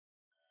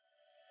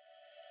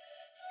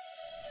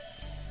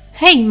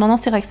Hey, mon nom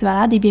c'est Roxy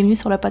Valade et bienvenue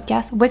sur le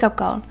podcast Wake Up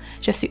Call.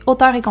 Je suis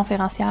auteure et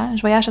conférencière, je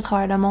voyage à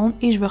travers le monde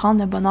et je veux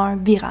rendre le bonheur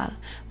viral.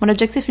 Mon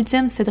objectif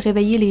ultime, c'est de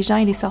réveiller les gens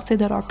et les sortir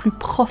de leur plus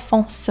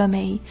profond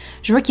sommeil.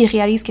 Je veux qu'ils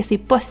réalisent que c'est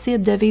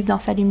possible de vivre dans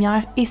sa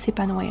lumière et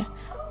s'épanouir.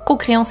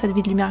 Co-créons cette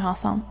vie de lumière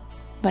ensemble.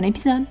 Bon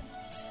épisode!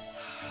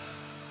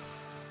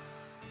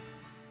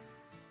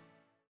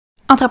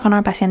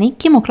 Entrepreneur passionnée,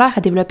 Kim Auclair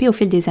a développé au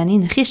fil des années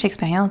une riche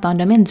expérience dans le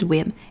domaine du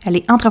web. Elle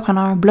est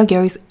entrepreneur,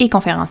 blogueuse et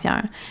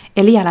conférencière.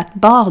 Elle est à la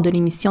barre de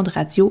l'émission de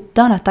radio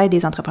Dans la tête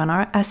des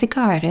entrepreneurs à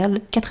CKRL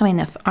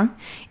 89.1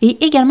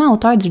 et également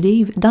auteure du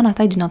livre Dans la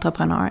tête d'une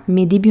entrepreneur,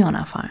 mes débuts en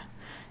affaires.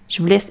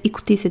 Je vous laisse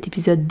écouter cet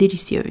épisode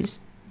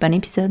délicieuse. Bon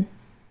épisode!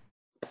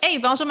 Hey,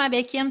 bonjour ma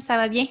belle Kim, ça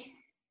va bien?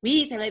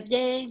 Oui, ça va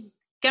bien.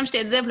 Comme je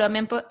te disais, voilà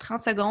même pas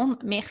 30 secondes,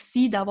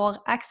 merci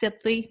d'avoir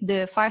accepté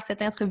de faire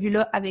cette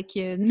entrevue-là avec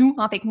nous,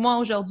 avec moi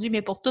aujourd'hui,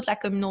 mais pour toute la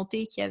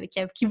communauté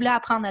qui voulait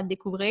apprendre à te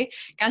découvrir.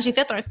 Quand j'ai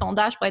fait un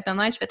sondage, pour être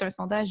honnête, j'ai fait un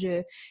sondage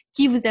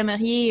qui vous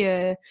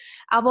aimeriez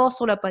avoir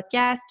sur le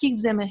podcast, qui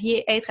vous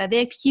aimeriez être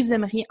avec, puis qui vous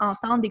aimeriez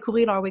entendre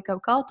découvrir leur wake-up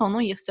call. Ton nom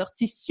est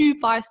ressorti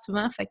super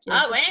souvent. Fait que,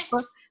 Ah ouais?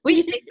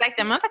 Oui,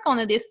 exactement. Fait qu'on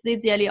a décidé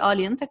d'y aller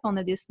all-in. Fait qu'on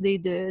a décidé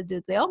de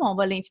dire, on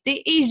va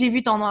l'inviter. Et j'ai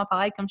vu ton nom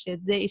apparaître, comme je te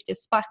disais, et j'étais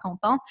super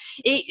contente.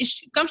 Et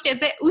comme je te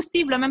disais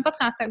aussi, il n'y a même pas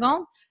 30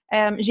 secondes,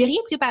 j'ai rien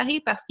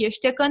préparé parce que je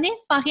te connais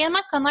sans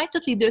réellement connaître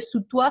tous les dessous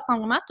de toi, sans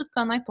vraiment tout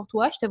connaître pour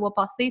toi. Je te vois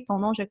passer, ton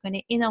nom, je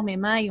connais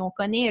énormément et on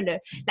connaît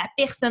la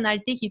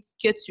personnalité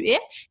que tu es.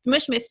 Puis moi,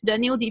 je me suis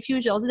donné au défi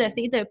aujourd'hui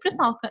d'essayer de plus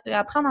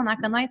apprendre à en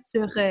connaître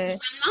sur... Je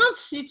me demande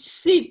si tu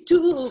sais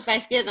tout,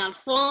 parce que dans le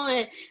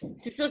fond,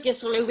 c'est sûr que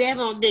sur le web,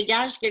 on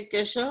dégage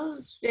quelque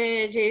chose.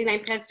 J'ai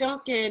l'impression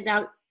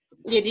que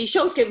il y a des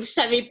choses que vous ne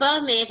savez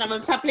pas, mais ça va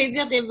me faire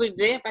plaisir de vous le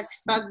dire parce qu'il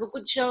se passe beaucoup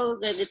de choses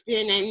depuis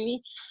un an et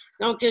demi.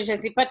 Donc, je ne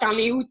sais pas, t'en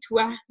es où,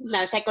 toi,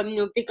 dans ta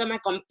communauté, comment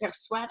on me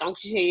perçoit. Donc,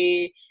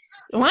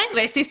 Oui,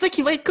 ben c'est ça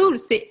qui va être cool.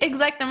 C'est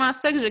exactement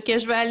ça que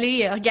je veux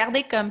aller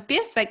regarder comme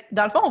piste. Fait que,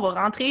 dans le fond, on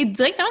va rentrer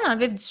directement dans le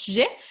vif du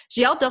sujet.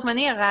 J'ai hâte de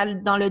revenir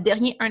dans le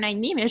dernier 1 an et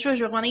demi, mais je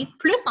veux revenir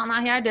plus en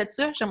arrière de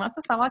ça. J'aimerais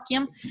ça savoir,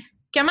 Kim,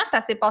 comment ça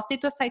s'est passé?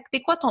 Toi,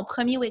 c'était quoi ton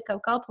premier wake-up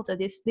call pour te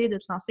décider de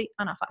te lancer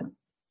en affaires?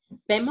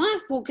 Ben moi,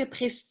 il faut que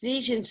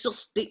préciser, j'ai une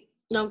surdité.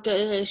 Donc,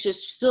 je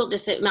suis sourde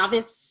mais en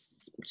fait,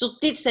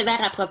 surdité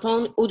sévère à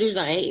profonde aux deux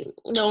oreilles.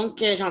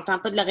 Donc, j'entends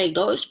pas de l'oreille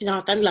gauche, puis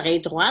j'entends de l'oreille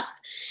droite.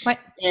 Ouais.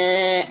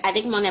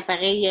 Avec mon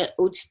appareil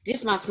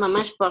auditif, en ce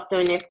moment, je porte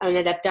un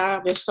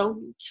adapteur de son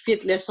qui fit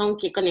le son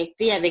qui est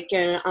connecté avec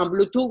en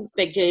Bluetooth.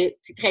 Fait que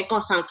c'est très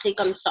concentré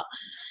comme ça.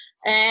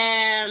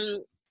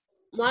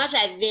 Moi,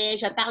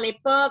 je parlais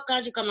pas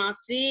quand j'ai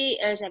commencé.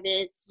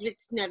 J'avais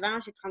 18-19 ans,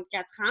 j'ai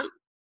 34 ans.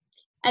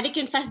 Avec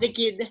une face de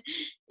kid.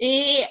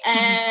 Et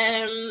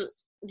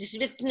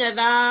 18-19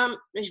 ans,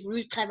 je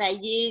voulais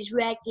travailler, je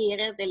voulais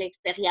acquérir de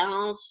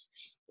l'expérience.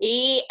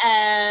 Et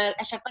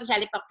à chaque fois que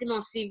j'allais porter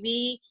mon CV,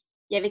 il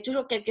y avait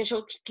toujours quelque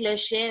chose qui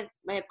clochait.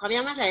 Ben,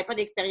 premièrement, j'avais pas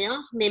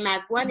d'expérience, mais ma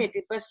voix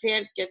n'était pas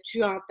celle que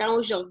tu entends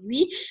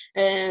aujourd'hui.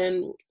 Je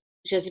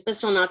sais pas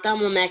si on entend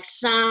mon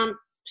accent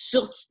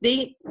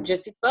surdité, je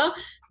sais pas.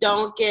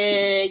 Donc,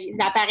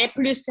 ça apparaît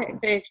plus,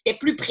 c'était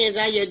plus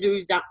présent il y a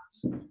 2 ans.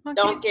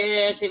 Okay. Donc,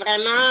 c'est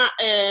vraiment,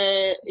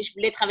 je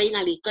voulais travailler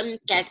dans les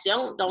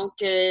communications. Donc,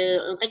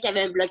 on dirait qu'il y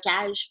avait un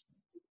blocage.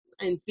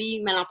 Une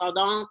fille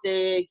malentendante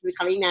qui veut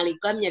travailler dans les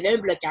coms, il y avait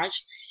un blocage.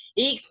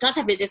 Et quand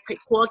ça faisait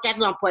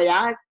 3-4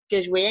 employeurs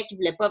que je voyais qui ne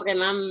voulaient pas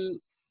vraiment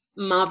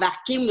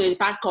m'embarquer ou me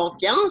faire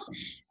confiance,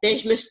 bien,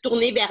 je me suis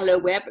tournée vers le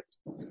web.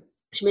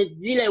 Je me suis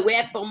dit, le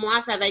web, pour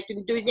moi, ça va être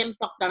une deuxième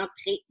porte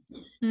d'entrée.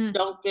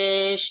 Donc,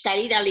 je suis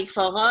allée dans les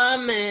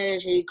forums,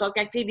 j'ai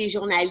contacté des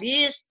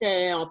journalistes,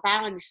 on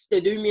parle d'ici de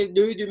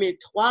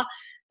 2002-2003.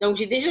 Donc,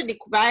 j'ai déjà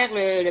découvert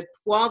le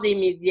pouvoir des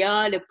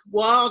médias, le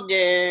pouvoir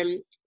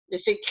de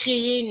se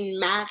créer une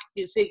marque,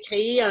 de se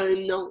créer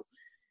un nom,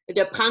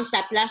 de prendre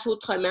sa place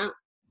autrement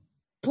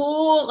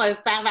pour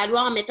faire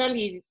valoir en mettant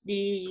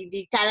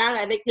des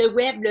talents avec le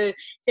web,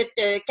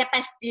 cette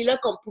capacité-là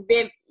qu'on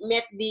pouvait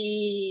mettre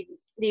des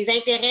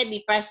intérêts,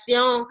 des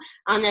passions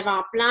en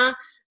avant-plan,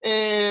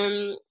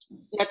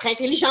 notre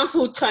intelligence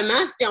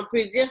autrement, si on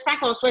peut dire, sans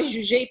qu'on soit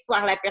jugé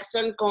par la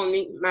personne qu'on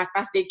est, ma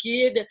face de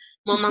kid,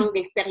 mon manque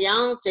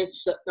d'expérience, tout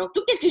ça. Donc,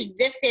 tout ce que je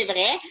disais, c'était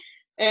vrai,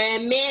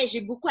 mais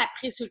j'ai beaucoup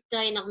appris sur le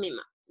tas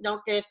énormément. Donc,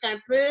 c'est un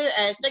peu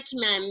ça qui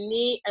m'a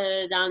amené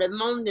dans le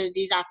monde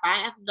des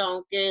affaires.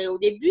 Donc, au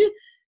début,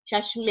 je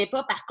n'assumais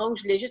pas. Par contre,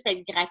 je voulais juste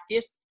être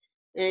graphiste,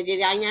 des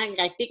dernières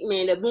graphiques,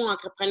 mais le mot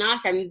entrepreneur,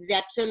 ça me disait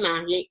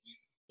absolument rien.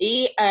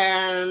 Et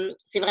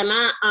c'est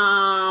vraiment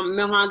en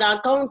me rendant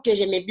compte que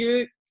j'aimais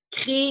mieux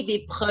créer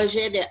des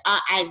projets de A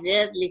à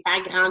Z, les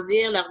faire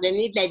grandir, leur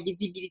donner de la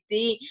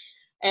visibilité,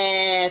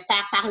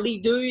 faire parler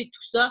d'eux et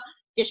tout ça,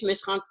 que je me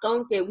suis rendu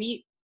compte que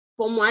oui,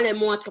 pour moi, le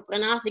mot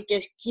entrepreneur, c'est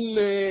ce qui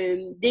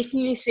me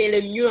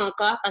définissait le mieux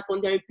encore parce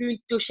qu'on a un peu une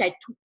touche à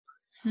tout.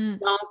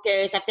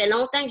 Donc, ça fait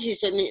longtemps que j'ai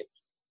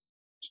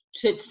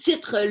ce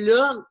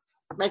titre-là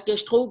parce que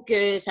je trouve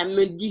que ça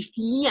me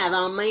définit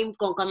avant même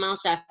qu'on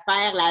commence à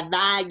faire la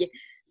vague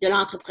de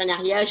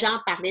l'entrepreneuriat. J'en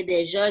parlais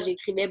déjà,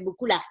 j'écrivais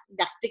beaucoup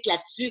d'articles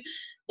là-dessus.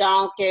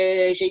 Donc,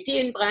 j'ai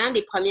été vraiment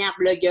des premières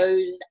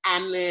blogueuses à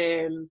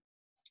me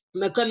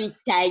comme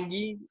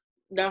taguer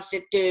dans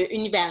cet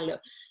univers-là.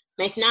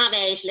 Maintenant,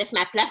 ben, je laisse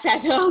ma place à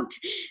d'autres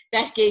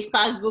parce qu'il se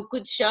passe beaucoup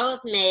de choses,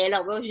 mais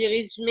là, j'ai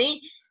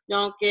résumé.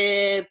 Donc,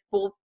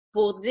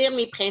 pour dire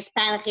mes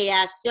principales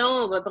réactions,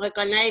 on va me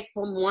reconnaître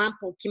pour moi,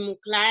 pour Kim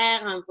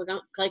Auclair, on va me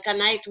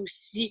reconnaître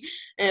aussi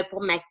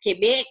pour ma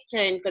Québec,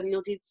 une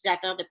communauté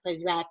d'utilisateurs de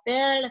produits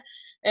Apple.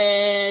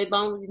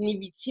 Bon,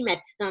 nbsp, ma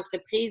petite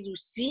entreprise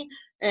aussi.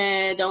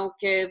 Donc,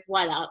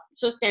 voilà.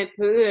 Ça, c'est un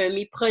peu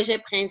mes projets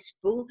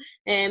principaux.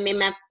 Mais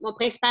mon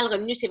principal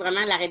revenu, c'est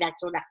vraiment la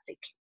rédaction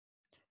d'articles.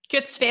 Que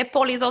tu fais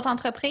pour les autres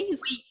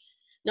entreprises? Oui.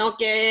 Donc,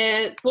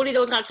 pour les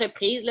autres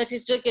entreprises, là, c'est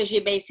sûr que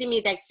j'ai baissé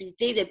mes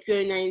activités depuis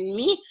 1 an et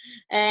demi,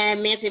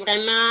 mais c'est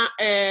vraiment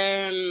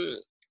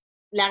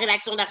la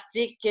rédaction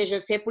d'articles que je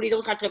fais pour les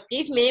autres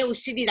entreprises, mais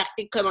aussi des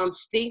articles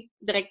commandités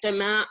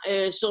directement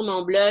sur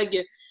mon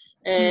blog,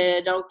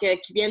 donc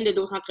qui viennent de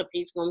d'autres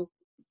entreprises.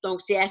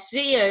 Donc, c'est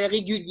assez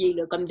régulier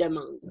là, comme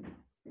demande.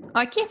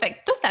 OK, fait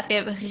que toi, ça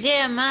fait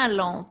vraiment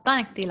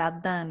longtemps que tu es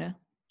là-dedans, là.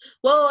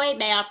 Oui,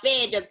 bien en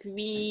fait,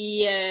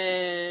 depuis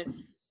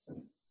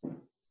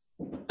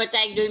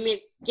peut-être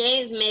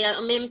 2015, mais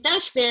en même temps,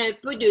 je fais un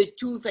peu de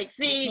tout. Fait que,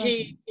 tu sais,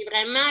 j'ai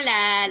vraiment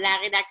la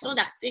rédaction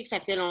d'articles, ça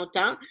fait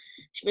longtemps.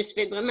 Je me suis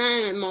fait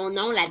vraiment mon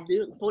nom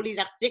là-dedans pour les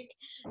articles,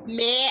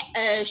 mais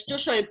je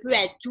touche un peu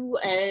à tout.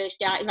 Je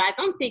vais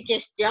attendre tes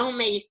questions,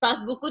 mais il se passe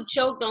beaucoup de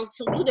choses, donc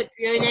surtout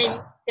depuis 1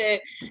 an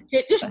et demi,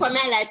 je touche pas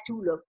mal à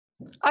tout, là.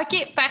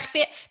 OK,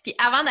 parfait. Puis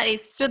avant d'aller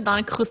tout de suite dans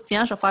le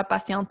croustillant, je vais faire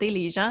patienter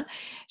les gens.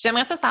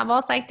 J'aimerais ça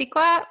savoir, ça a été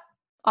quoi?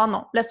 Oh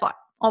non, laisse faire.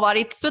 On va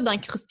aller tout de suite dans le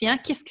croustillant.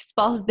 Qu'est-ce qui se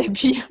passe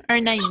depuis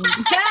 1 an et demi?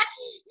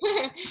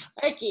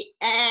 OK.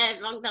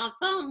 Donc, dans le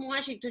fond, moi,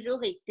 j'ai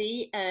toujours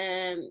été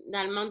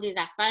dans le monde des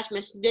affaires. Je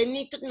me suis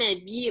donné toute ma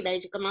vie. Ben,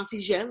 j'ai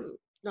commencé jeune,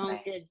 donc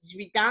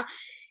 18 ans.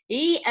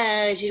 Et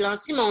j'ai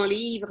lancé mon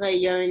livre il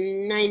y a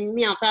 1 an et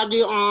demi,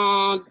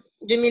 en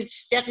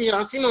 2017, j'ai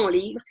lancé mon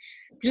livre.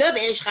 Puis là,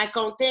 ben, je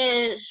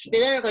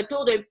faisais un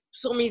retour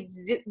sur mes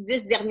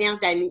 10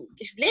 dernières années.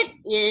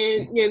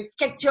 Il y a un petit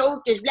quelque chose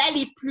que je voulais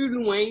aller plus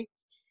loin,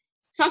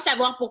 sans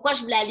savoir pourquoi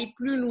je voulais aller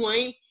plus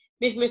loin.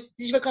 Mais je me suis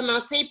dit, je vais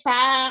commencer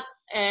par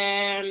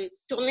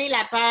tourner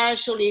la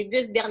page sur les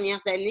 10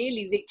 dernières années,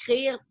 les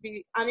écrire,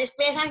 puis en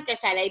espérant que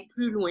ça allait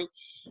plus loin.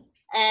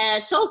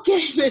 Sauf que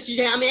je me suis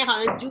jamais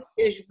rendue où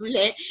que je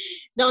voulais.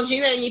 Donc, j'ai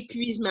eu un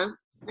épuisement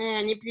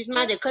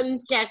de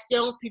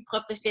communication, puis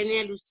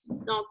professionnel aussi.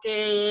 Donc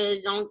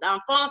dans le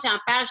fond, c'est en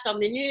page, je suis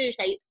revenue,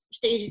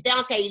 j'étais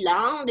en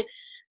Thaïlande,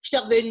 je suis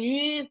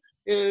revenue,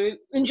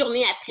 une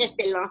journée après,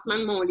 c'était le lancement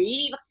de mon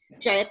livre.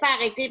 Je n'avais pas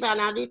arrêté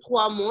pendant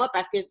 2-3 mois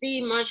parce que, tu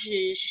sais, moi,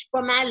 je suis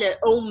pas mal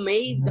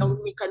homemade. Donc,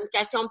 mes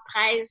communications de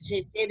presse,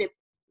 j'ai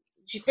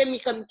fait mes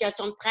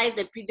communications de presse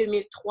depuis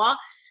 2003.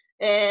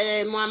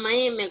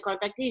 Moi-même,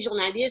 contacter les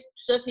journalistes,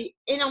 tout ça, c'est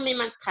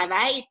énormément de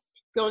travail.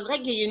 Puis on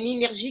dirait qu'il y a une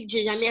énergie que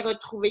j'ai jamais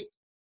retrouvée.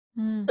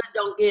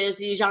 Donc,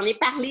 j'en ai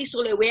parlé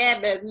sur le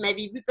web, vous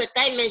m'avez vu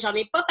peut-être, mais j'en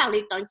ai pas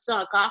parlé tant que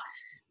ça encore.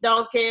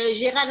 Donc,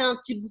 j'ai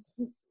ralenti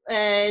beaucoup.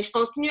 Je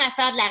continue à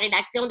faire de la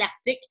rédaction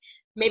d'articles,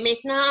 mais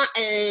maintenant,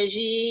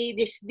 j'ai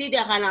décidé de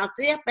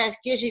ralentir parce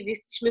que je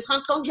me suis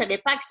rendu compte que j'avais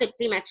pas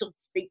accepté ma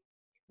surdité.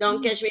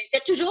 Donc, je m'étais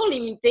toujours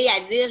limitée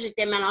à dire que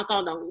j'étais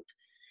malentendante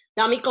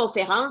dans mes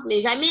conférences,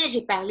 mais jamais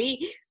j'ai parlé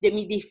de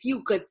mes défis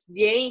au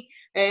quotidien,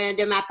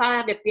 de ma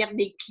peur de perdre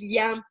des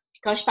clients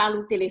quand je parle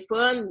au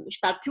téléphone. Je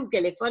parle plus au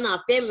téléphone, en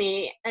fait,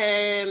 mais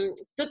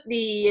toutes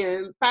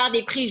les peurs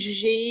des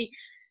préjugés.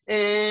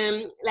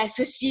 La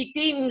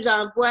société nous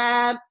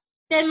envoie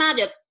tellement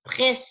de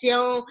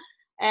pression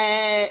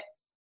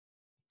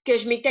que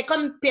je m'étais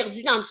comme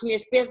perdue dans une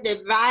espèce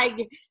de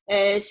vague.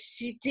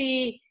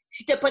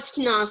 Si t'as pas de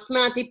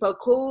financement, t'es pas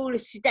cool.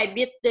 Si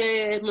t'habites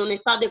mon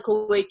espace de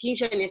coworking,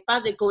 j'ai un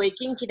espace de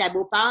coworking qui est à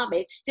Beauport,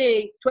 ben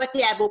toi,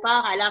 t'es à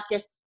Beauport alors que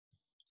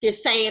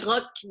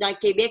Saint-Roch, dans le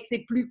Québec,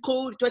 c'est plus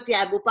cool. Toi, t'es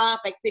à Beauport,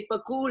 fait que c'est pas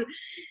cool.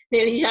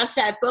 Mais les gens ne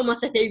savent pas. Moi,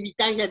 ça fait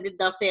 8 ans que j'habite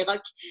dans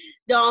Saint-Roch.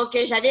 Donc,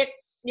 il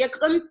y a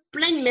comme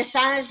plein de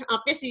messages. En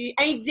fait, c'est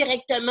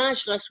indirectement,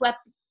 je reçois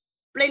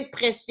plein de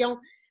pression.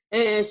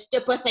 Si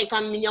t'as pas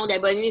 50 millions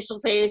d'abonnés sur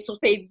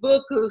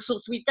Facebook ou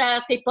sur Twitter,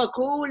 t'es pas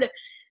cool.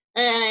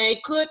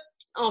 Écoute,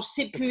 on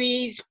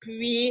s'épuise,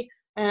 puis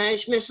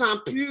je me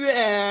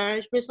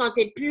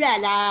sentais plus à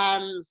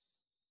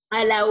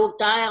la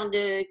hauteur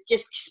de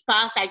qu'est-ce qui se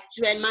passe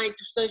actuellement et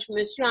tout ça. Je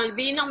me suis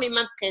enlevé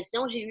énormément de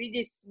pression. J'ai eu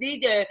décidé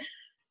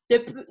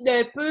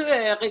de peu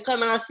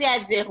recommencer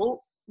à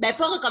zéro. Ben,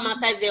 pas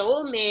recommencer à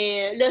zéro,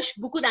 mais là, je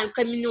suis beaucoup dans le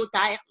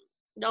communautaire.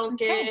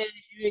 Donc,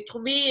 j'ai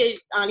trouvé,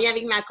 en lien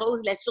avec ma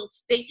cause, la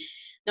surdité.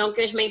 Donc,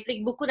 je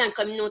m'implique beaucoup dans le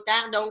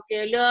communautaire. Donc,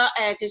 là,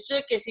 c'est sûr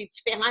que c'est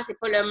différent. C'est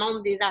pas le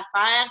monde des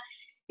affaires.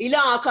 Et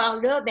là,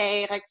 encore là,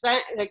 ben,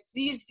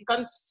 Roxy, c'est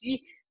comme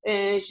si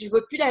je ne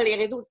vais plus dans les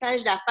réseaux de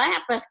tâches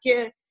d'affaires parce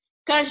que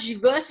quand j'y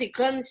vais, c'est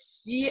comme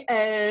si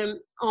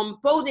on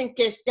me pose une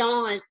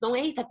question, donc,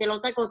 hey, ça fait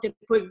longtemps qu'on t'a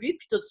pas vu,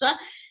 puis tout ça.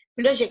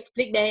 Puis là,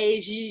 j'explique,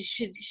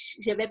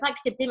 j'avais pas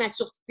accepté ma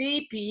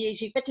sûreté, puis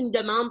j'ai fait une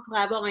demande pour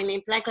avoir un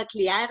implant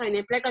cochléaire. Un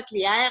implant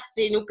cochléaire,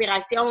 c'est une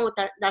opération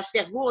dans le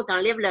cerveau, on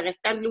t'enlève le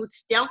restant de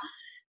l'audition,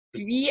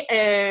 puis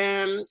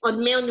on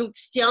te met une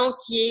audition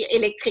qui est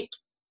électrique.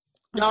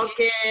 Okay. Donc,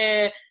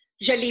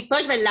 je l'ai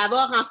pas, je vais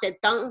l'avoir en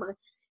septembre,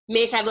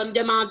 mais ça va me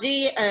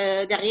demander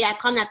de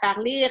réapprendre à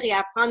parler,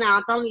 réapprendre à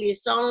entendre les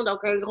sons,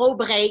 donc un gros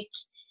break.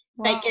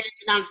 Wow. Fait que,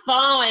 dans le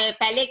fond,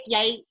 fallait qu'il y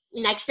ait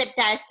une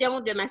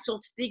acceptation de ma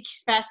surdité qui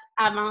se fasse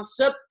avant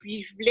ça,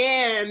 puis je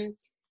voulais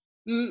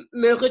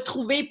me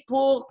retrouver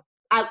pour,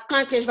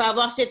 quand que je vais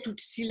avoir cet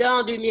outil-là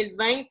en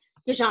 2020,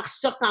 que j'en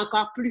ressorte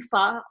encore plus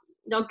fort.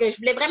 Donc, je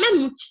voulais vraiment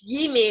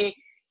m'outiller, mais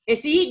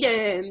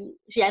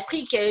j'ai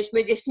appris que je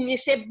me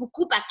définissais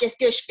beaucoup par qu'est-ce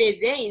que je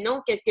faisais et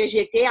non qu'est-ce que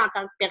j'étais en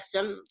tant que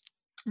personne.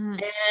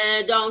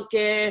 Donc,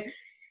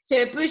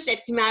 c'est un peu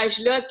cette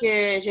image-là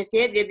que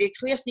j'essayais de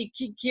détruire. C'est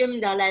qui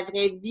Kim dans la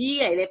vraie vie?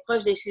 Elle est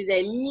proche de ses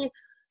amis,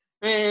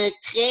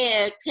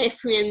 très, très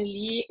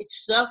friendly et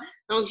tout ça.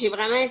 Donc, j'ai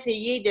vraiment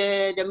essayé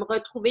de me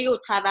retrouver au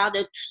travers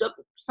de tout ça,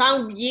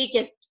 sans oublier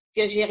qu'est-ce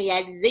que j'ai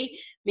réalisé.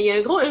 Mais il y a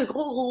un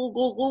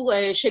gros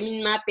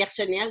cheminement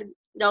personnel.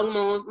 Donc,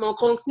 mon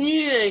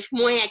contenu, je suis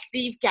moins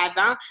active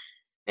qu'avant.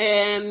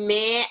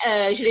 Mais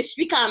je le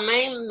suis quand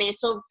même, mais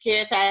sauf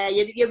que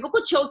il y a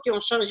beaucoup de choses qui ont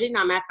changé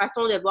dans ma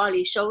façon de voir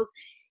les choses.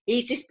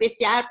 Et c'est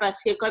spécial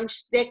parce que, comme je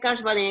disais, quand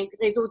je vais dans un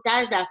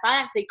réseautage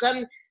d'affaires, c'est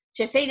comme,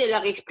 j'essaie de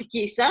leur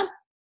expliquer ça,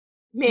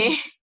 mais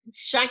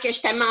je sens que je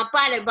suis tellement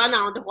pas à le bon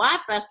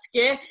endroit parce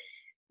que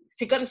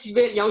c'est comme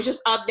s'ils ont juste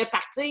hâte de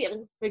partir.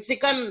 Fait que c'est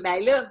comme,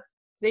 ben là,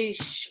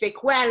 je fais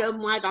quoi, là,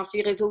 moi, dans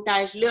ces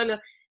réseautages-là, là?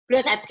 Puis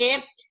là,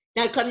 après,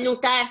 dans le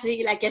communautaire, c'est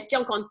la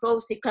question qu'on te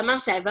pose, c'est comment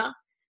ça va?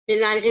 Puis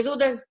dans le réseau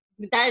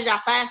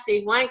d'affaires,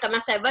 c'est ouais,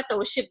 comment ça va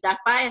ton chiffre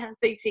d'affaires?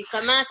 C'est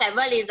comment ça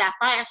va les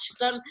affaires? Je suis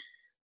comme,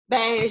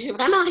 ben, j'ai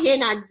vraiment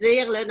rien à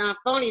dire, là. Dans le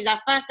fond, les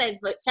affaires,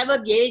 ça va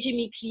bien. J'ai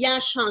mes clients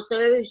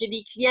chanceux. J'ai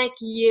des clients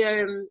qui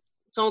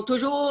sont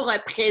toujours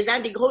présents,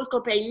 des grosses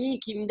compagnies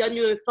qui me donnent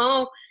un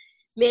fonds.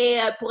 Mais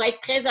pour être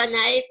très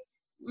honnête,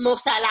 mon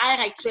salaire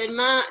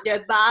actuellement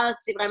de base,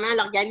 c'est vraiment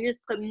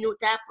l'organisme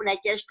communautaire pour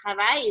lequel je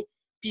travaille.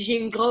 Puis j'ai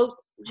une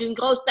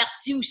grosse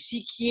partie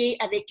aussi qui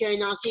est avec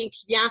un ancien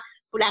client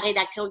pour la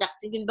rédaction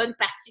d'articles, une bonne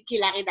partie qui est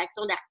la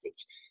rédaction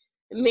d'articles.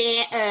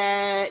 Mais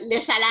le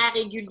salaire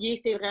régulier,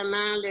 c'est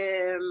vraiment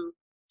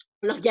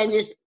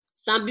l'organisme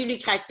sans but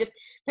lucratif.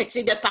 Fait que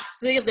c'est de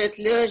partir de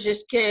là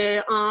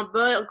jusqu'en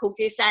bas,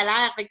 côté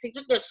salaire. Fait que c'est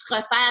tout de se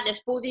refaire, de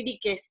se poser des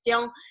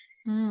questions.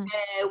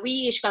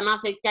 Oui, je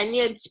commence à être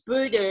tannée un petit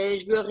peu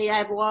je veux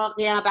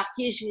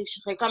réembarquer, je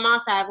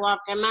recommence à avoir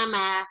vraiment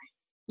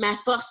ma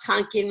force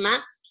tranquillement.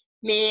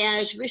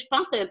 Mais je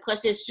pense que c'est un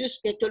processus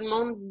que tout le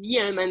monde vit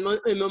à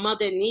un moment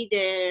donné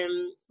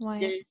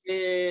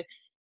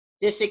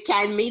de se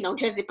calmer. Donc,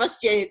 je ne sais pas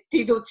si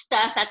tes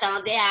auditeurs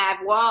s'attendaient à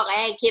voir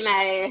Kim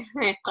elle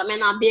se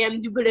promène en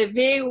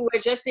BMW ou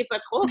je ne sais pas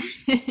trop.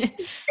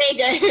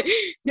 J'essaie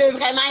de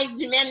vraiment être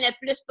humaine le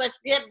plus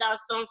possible dans le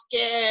sens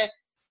que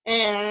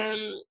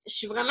je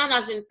suis vraiment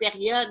dans une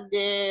période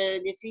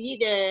d'essayer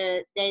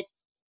d'être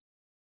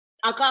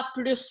encore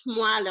plus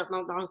moi. Là.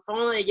 Dans le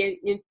fond, il y a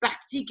une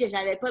partie que je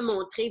n'avais pas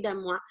montrée de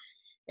moi.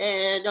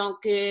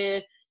 Donc,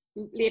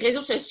 les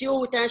réseaux sociaux,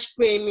 autant je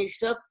peux aimer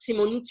ça, c'est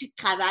mon outil de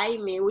travail,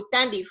 mais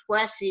autant des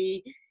fois,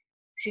 c'est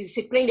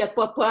plein de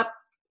pop-up,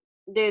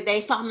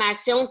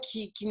 d'informations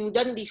qui nous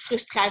donnent des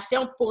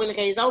frustrations pour une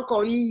raison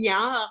qu'on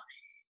ignore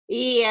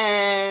et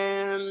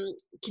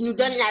qui nous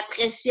donne la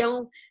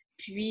pression.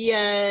 Puis,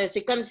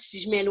 c'est comme si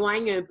je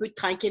m'éloigne un peu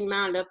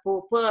tranquillement là,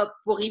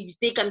 pour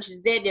éviter, comme je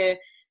disais,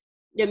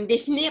 de me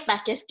définir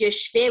par qu'est-ce que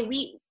je fais.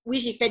 Oui,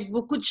 j'ai fait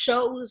beaucoup de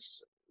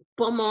choses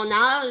pour mon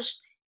âge.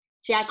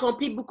 J'ai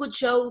accompli beaucoup de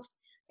choses.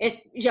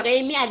 J'aurais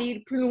aimé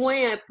aller plus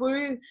loin un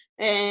peu.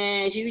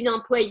 J'ai eu une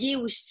employée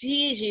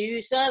aussi. J'ai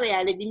eu ça, mais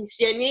elle a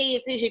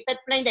démissionné. Tu sais, j'ai fait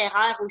plein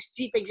d'erreurs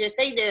aussi. Fait que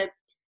j'essaie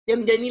de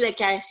me donner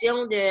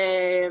l'occasion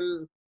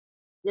de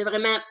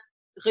vraiment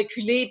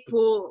reculer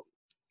pour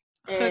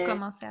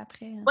recommencer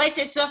après. Oui,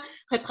 c'est ça.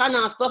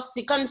 Reprendre en force.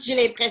 C'est comme si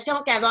j'ai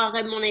l'impression qu'avoir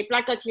mon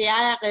implant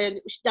cochléaire,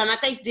 dans ma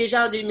tête,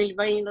 déjà en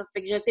 2020. Là,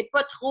 fait que je sais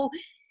pas trop.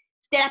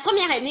 C'était la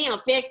première année, en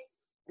fait.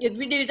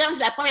 Depuis 2 ans, c'est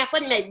la première fois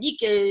de ma vie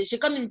que j'ai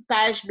comme une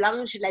page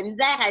blanche. J'ai de la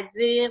misère à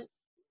dire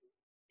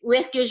où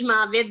est-ce que je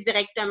m'en vais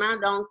directement.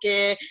 Donc,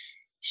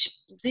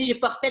 j'ai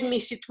pas refait de mes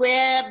sites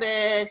web.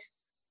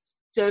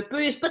 C'est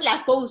pas de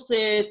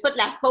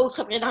la fausse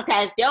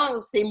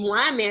représentation. C'est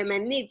moi, mais à un moment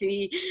donné,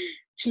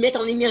 tu mets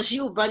ton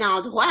énergie au bon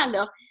endroit,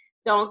 là.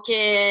 Donc,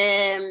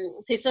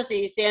 c'est ça,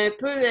 c'est un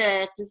peu,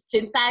 c'est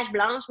une page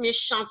blanche, mais je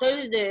suis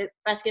chanceuse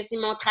parce que c'est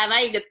mon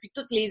travail depuis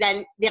toutes les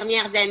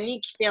dernières années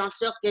qui fait en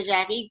sorte que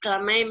j'arrive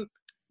quand même,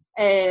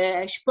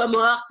 je suis pas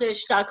morte, je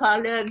suis encore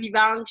là,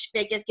 vivante, je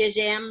fais qu'est-ce que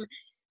j'aime,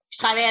 je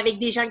travaille avec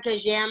des gens que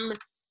j'aime,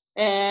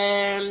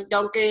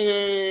 donc,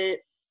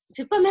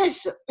 c'est pas mal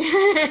ça.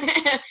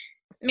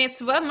 Mais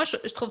tu vois, moi,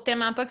 je trouve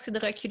tellement pas que c'est de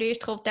reculer. Je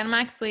trouve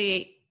tellement que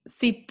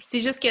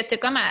c'est juste que tu as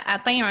comme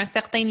atteint un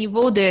certain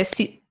niveau de...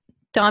 Si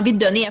tu as envie de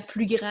donner à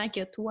plus grand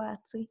que toi,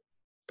 tu sais.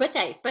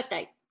 Peut-être.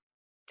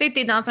 Tu sais,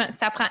 t'es dans un...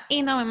 Ça prend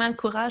énormément de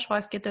courage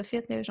faire ce que tu as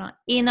fait, là, genre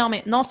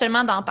énormément. Non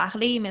seulement d'en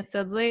parler, mais de se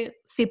dire,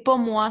 c'est pas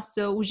moi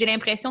ça, ou j'ai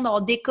l'impression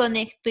d'avoir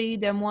déconnecté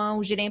de moi,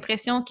 ou j'ai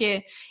l'impression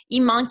qu'il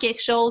manque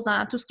quelque chose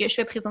dans tout ce que je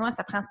fais présentement.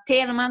 Ça prend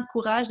tellement de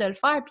courage de le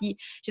faire. Puis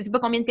je sais pas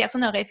combien de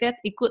personnes auraient fait,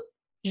 écoute,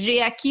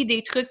 j'ai acquis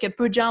des trucs que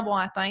peu de gens vont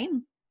atteindre.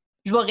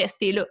 Je vais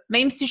rester là.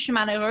 Même si je suis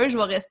malheureuse, je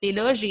vais rester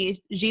là.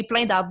 J'ai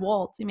plein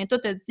d'avoirs, tu sais. Mais toi,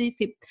 tu as dit,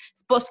 c'est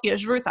pas ce que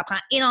je veux. Ça prend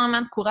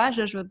énormément de courage,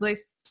 là. Je veux dire,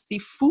 c'est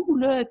fou,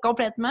 là,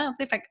 complètement, tu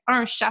sais. Fait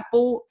qu'un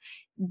chapeau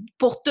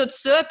pour tout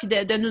ça, puis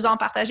de nous en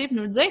partager, puis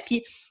nous le dire.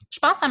 Puis je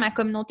pense à ma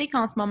communauté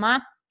qu'en ce moment,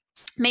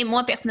 même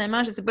moi,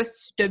 personnellement, je sais pas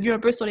si tu as vu un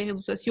peu sur les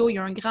réseaux sociaux, il y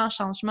a un grand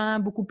changement,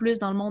 beaucoup plus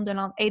dans le monde de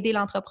aider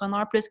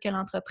l'entrepreneur plus que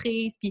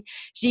l'entreprise. Puis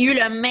j'ai eu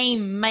le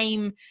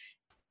même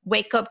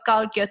wake-up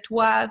call que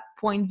toi,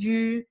 point de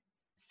vue.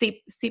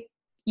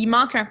 Il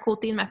manque un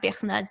côté de ma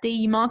personnalité,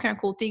 il manque un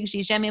côté que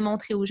j'ai jamais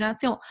montré aux gens.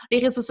 Tu sais, les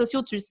réseaux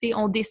sociaux, tu le sais,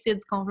 on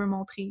décide ce qu'on veut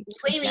montrer.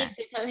 Oui,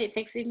 c'est ça,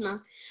 effectivement.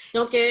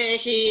 Donc,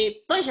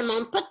 je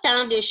montre pas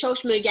tant de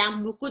choses, je me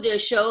garde beaucoup de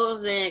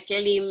choses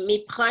que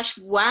mes proches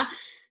voient.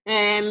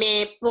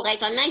 Mais pour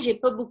être honnête, j'ai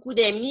pas beaucoup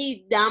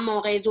d'amis dans mon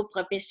réseau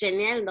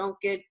professionnel. Donc,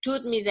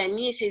 toutes mes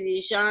amies, c'est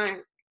des gens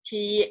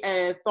qui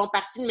font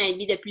partie de ma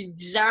vie depuis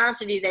 10 ans.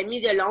 C'est des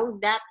amis de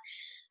longue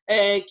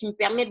date qui me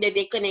permettent de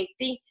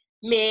déconnecter.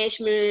 Mais je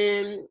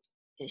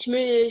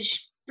suis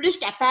plus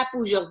capable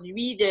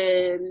aujourd'hui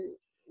de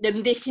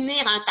me définir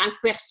en tant que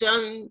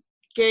personne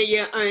qu'il y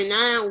a 1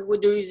 an ou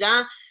 2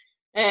 ans.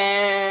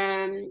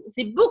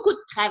 C'est beaucoup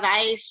de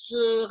travail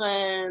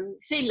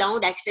c'est long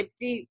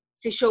d'accepter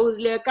ces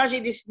choses-là. Quand j'ai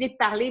décidé de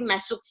parler de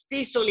ma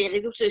surdité sur les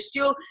réseaux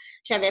sociaux,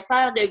 j'avais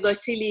peur de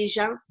gosser les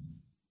gens.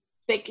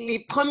 Fait que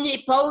les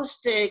premiers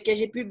posts que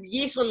j'ai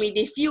publiés sur mes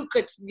défis au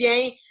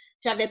quotidien,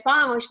 j'avais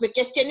peur, je me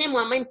questionnais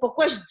moi-même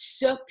pourquoi je dis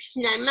ça. Puis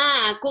finalement,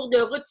 en cours de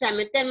route, ça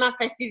m'a tellement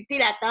facilité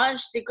la tâche.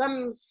 C'est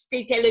comme si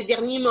c'était le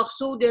dernier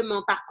morceau de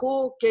mon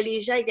parcours que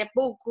les gens n'étaient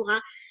pas au courant.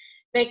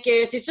 Fait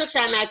que c'est sûr que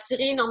ça m'a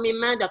attiré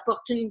énormément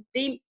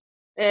d'opportunités.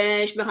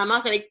 Je me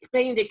ramasse avec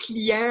plein de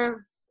clients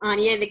en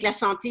lien avec la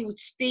santé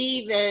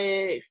auditive.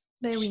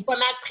 Je suis pas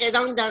mal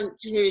présente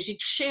j'ai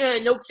touché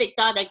un autre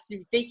secteur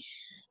d'activité.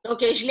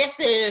 Donc, je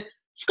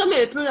suis comme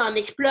un peu en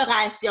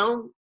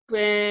exploration.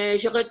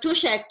 Je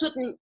retouche à tout.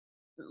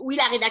 Oui,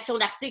 la rédaction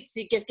d'articles,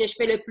 c'est qu'est-ce que je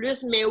fais le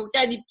plus, mais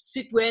autant des petits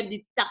sites web, des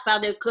petites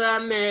affaires de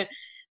com.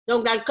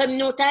 Donc, dans le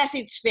communautaire,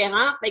 c'est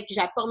différent. Fait que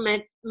j'apporte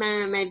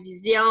ma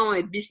vision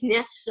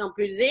business, si on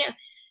peut le dire.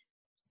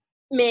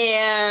 Mais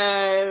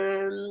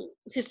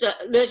c'est ça.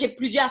 Là, j'ai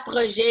plusieurs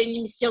projets, une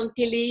émission de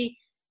télé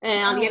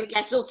en lien avec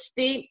la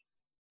surdité.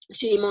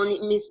 J'ai mon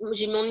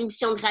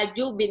émission de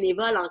radio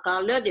bénévole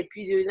encore là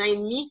depuis 2 ans et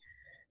demi,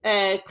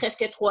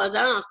 presque 3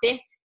 ans en fait.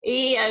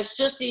 Et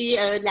ça, c'est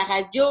de la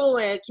radio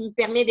qui me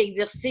permet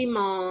d'exercer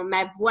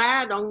ma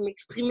voix, donc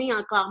m'exprimer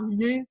encore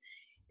mieux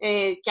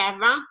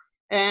qu'avant.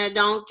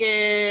 Donc,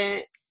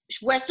 je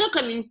vois ça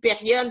comme une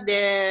période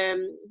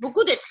de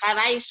beaucoup de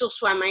travail sur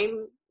soi-même.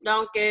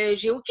 Donc,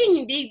 j'ai aucune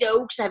idée de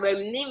où que ça va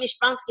mener, mais je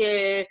pense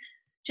que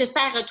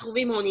j'espère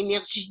retrouver mon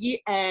énergie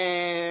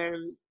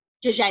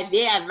que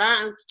j'avais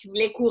avant, qui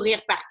voulait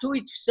courir partout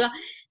et tout ça,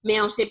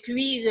 mais on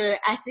s'épuise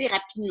assez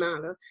rapidement,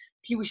 là.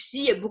 Puis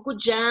aussi, il y a beaucoup de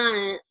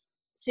gens,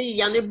 il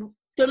y en a beaucoup.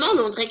 Tout le monde,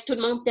 on dirait que tout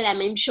le monde fait la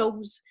même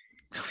chose.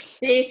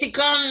 C'est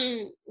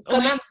comme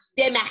comment vous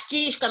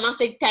démarquer, je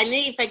commence à être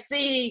tannée. Fait que, tu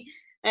sais,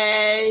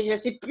 je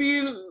sais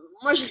plus.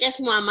 Moi, je reste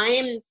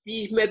moi-même,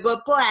 puis je me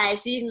bats pas à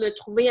essayer de me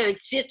trouver un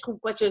titre ou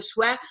quoi que ce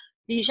soit.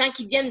 Les gens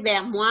qui viennent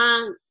vers moi,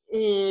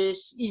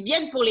 ils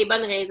viennent pour les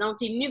bonnes raisons.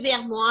 Tu es venu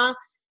vers moi.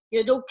 Il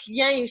y a d'autres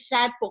clients, ils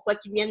savent pourquoi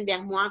ils viennent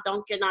vers moi.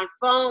 Donc, dans le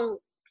fond,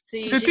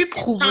 j'ai cette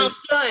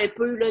chance-là un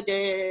peu là,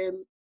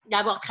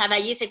 d'avoir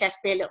travaillé cet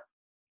aspect-là.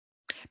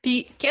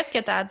 Puis, qu'est-ce que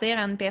tu as à dire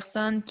à une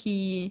personne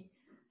qui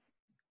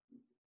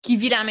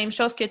vit la même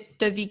chose que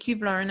tu as vécu il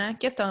y a 1 an?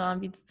 Qu'est-ce que tu as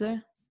envie de dire?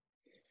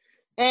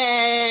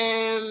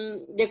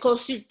 De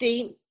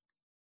consulter.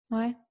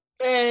 Ouais.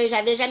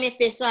 J'avais jamais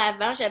fait ça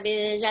avant.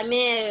 J'avais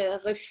jamais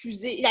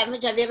refusé.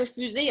 J'avais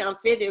refusé, en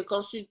fait, de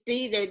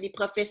consulter des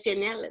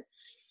professionnels.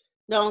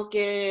 Donc,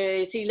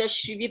 c'est là, je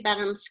suis suivie par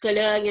un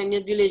psychologue, un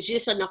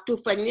audiologiste, un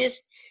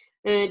orthophoniste,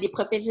 des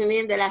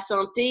professionnels de la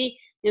santé.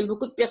 Il y a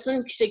beaucoup de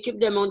personnes qui s'occupent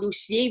de mon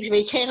dossier. Puis je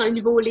vais écrire un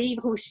nouveau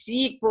livre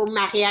aussi pour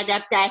ma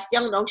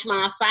réadaptation. Donc, je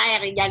m'en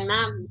sers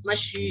également. Moi,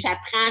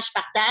 j'apprends, je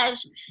partage.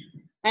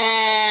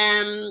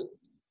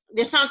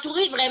 De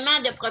s'entourer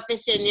vraiment de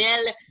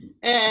professionnels,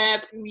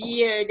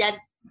 puis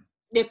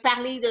de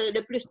parler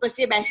le plus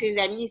possible à ses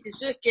amis. C'est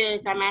sûr que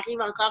ça m'arrive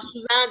encore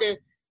souvent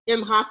de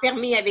me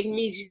renfermer avec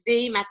mes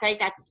idées. Ma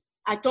tête,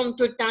 elle tourne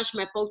tout le temps. Je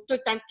me pose tout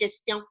le temps de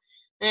questions.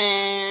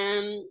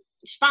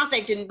 Je pense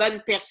être une bonne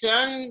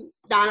personne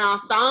dans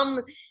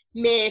l'ensemble,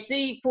 mais tu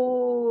sais, il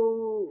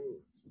faut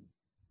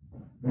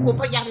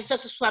pas garder ça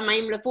sur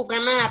soi-même. Il faut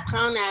vraiment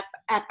apprendre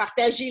à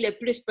partager le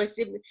plus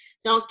possible.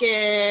 Donc,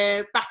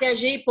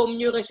 partager pour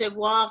mieux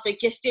recevoir, se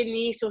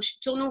questionner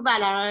sur nos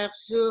valeurs,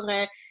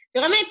 c'est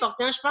vraiment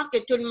important. Je pense que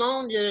tout le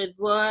monde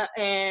doit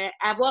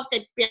avoir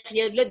cette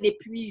période-là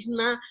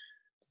d'épuisement,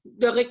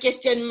 de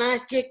re-questionnement.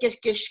 Qu'est-ce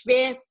que je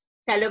fais?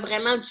 Ça a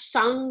vraiment du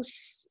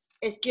sens?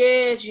 Est-ce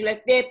que je le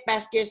fais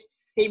parce que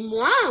c'est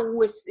moi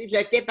ou je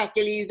le fais parce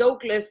que les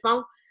autres le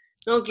font?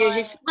 Donc,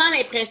 j'ai souvent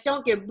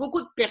l'impression qu'il y a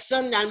beaucoup de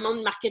personnes dans le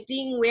monde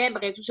marketing, web,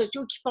 réseaux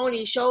sociaux qui font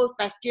les choses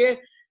parce que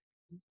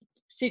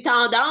c'est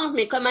tendance,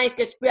 mais comment est-ce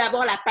que tu peux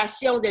avoir la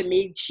passion de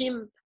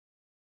MailChimp?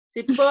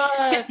 C'est pas...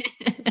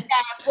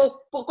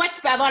 pourquoi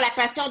tu peux avoir la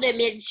passion de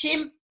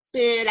MailChimp,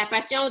 la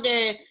passion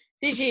de...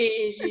 Tu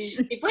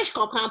sais, des fois, je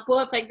comprends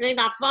pas. Fait que,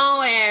 dans le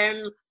fond,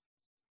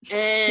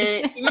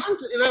 il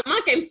me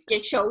manque un petit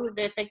quelque chose.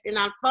 Fait que,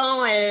 dans le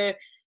fond,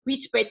 oui,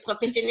 tu peux être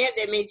professionnel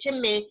de MailChimp,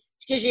 mais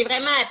ce que j'ai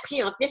vraiment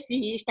appris, en fait, c'est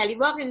j'étais allée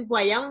voir une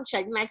voyante, j'étais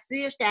allée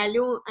m'asseoir, j'étais allée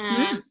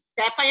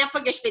c'était la première fois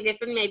que je faisais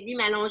ça de ma vie,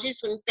 m'allonger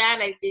sur une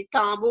table avec des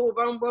tambours,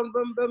 boum, boum,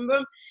 boum, boum,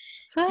 boum.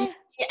 Puis,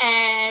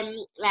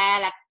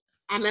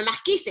 elle m'a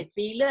marqué, cette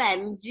fille-là.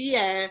 Elle me dit,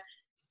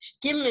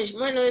 Kim,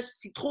 moi, là,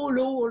 c'est trop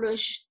lourd, là.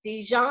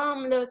 Tes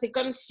jambes, là, c'est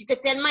comme si tu as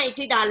tellement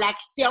été dans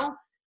l'action,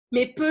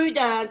 mais peu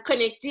dans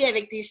connecter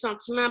avec tes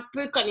sentiments,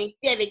 peu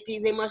connecter avec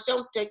tes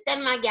émotions. Tu as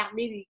tellement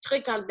gardé des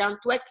trucs en dedans de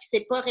toi qui ne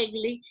s'est pas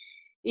réglé.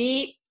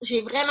 Et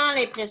j'ai vraiment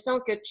l'impression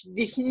que tu te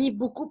définis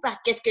beaucoup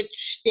par qu'est-ce que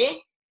tu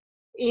fais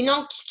et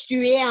non qui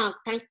tu es en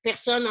tant que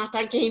personne, en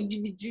tant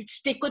qu'individu.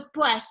 Tu t'écoutes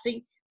pas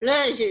assez.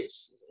 Là,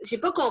 j'ai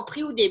pas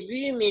compris au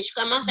début, mais je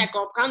commence à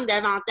comprendre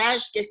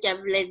davantage qu'est-ce qu'elle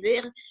voulait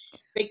dire.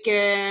 Fait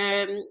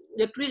que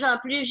de plus en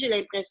plus, j'ai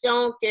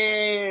l'impression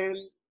que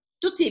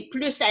tout est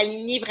plus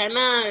aligné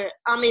vraiment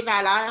en mes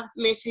valeurs,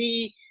 mais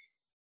c'est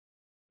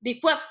des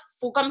fois, il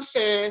faut comme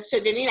se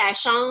donner la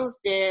chance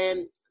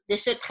de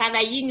se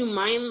travailler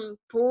nous-mêmes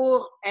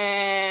pour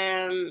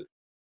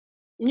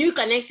mieux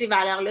connaître ces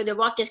valeurs-là, de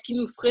voir qu'est-ce qui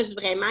nous frustre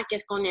vraiment,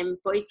 qu'est-ce qu'on n'aime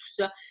pas et tout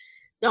ça.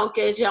 Donc,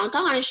 j'ai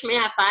encore un chemin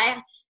à faire,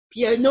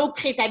 puis un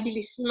autre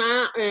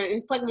rétablissement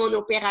une fois que mon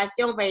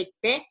opération va être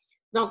faite.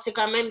 Donc, c'est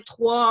quand même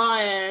 3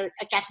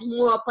 à 4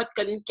 mois, pas de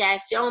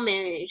communication,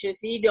 mais j'ai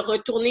essayé de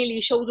retourner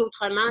les choses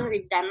autrement,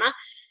 évidemment.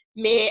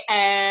 Mais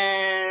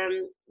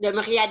de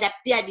me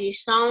réadapter à des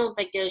sons,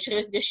 fait que je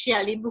risque de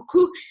chialer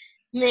beaucoup.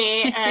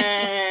 Mais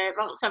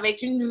bon, ça va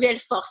être une nouvelle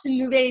force,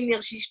 une nouvelle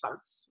énergie, je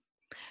pense.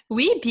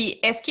 Oui, puis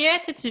est-ce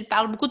que tu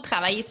parles beaucoup de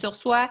travailler sur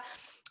soi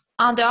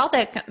en dehors de...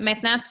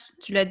 Maintenant,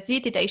 tu l'as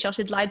dit, tu es allé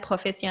chercher de l'aide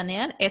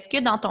professionnelle. Est-ce que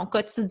dans ton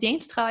quotidien,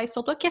 tu travailles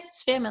sur toi? Qu'est-ce que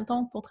tu fais,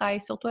 mettons, pour travailler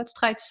sur toi? Tu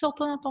travailles-tu sur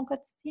toi dans ton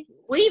quotidien?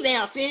 Oui,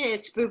 bien en fait,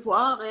 tu peux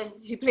voir,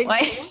 j'ai plein de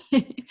Ouais.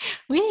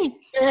 Oui.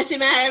 c'est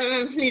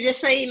les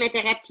dessins, ma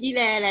thérapie,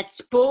 la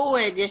typo,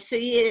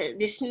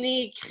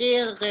 dessiner,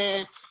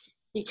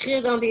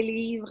 écrire dans des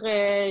livres.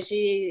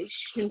 Je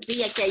suis une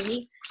fille à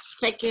cahier.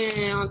 Fait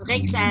que on dirait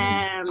que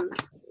ça...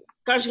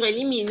 quand je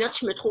relis mes notes,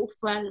 je me trouve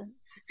folle.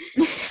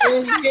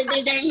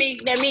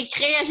 Dans mes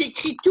crayons,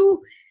 j'écris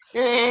tout.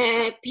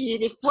 Puis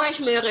des fois,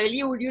 je me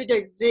relis au lieu de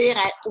le dire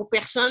aux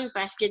personnes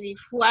parce que des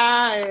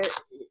fois,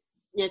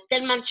 il y a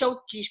tellement de choses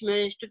que je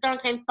suis tout le temps en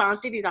train de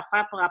penser des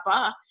affaires par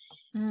rapport.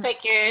 Fait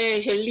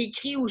que je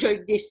l'écris ou je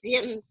le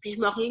dessine, puis je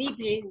me relis,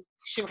 puis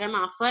je suis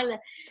vraiment folle.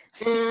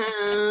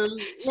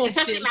 Mais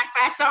ça, c'est ma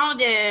façon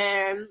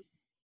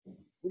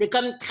de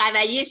comme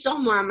travailler sur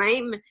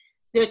moi-même,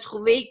 de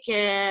trouver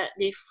que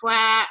des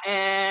fois,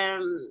 ça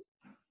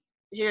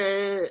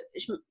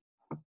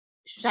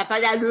n'a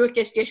pas d'allure,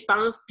 qu'est-ce que je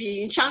pense, puis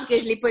une chance que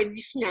je ne l'ai pas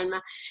dit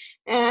finalement.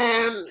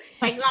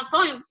 Fait que dans le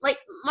fond, ouais,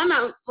 moi,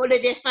 pour le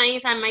dessin,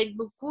 ça m'aide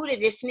beaucoup, le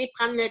dessiner,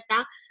 prendre le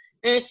temps.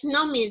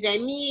 Sinon, mes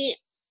amis,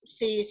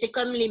 c'est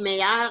comme les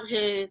meilleurs.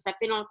 Ça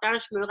fait longtemps,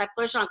 je me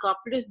rapproche encore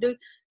plus d'eux.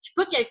 Je suis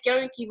pas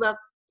quelqu'un qui va...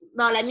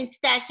 Bon, la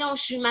méditation,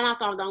 je suis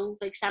malentendante,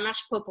 fait que ça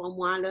marche pas pour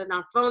moi. Là. Dans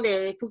le fond,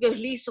 il faut que je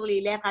lise sur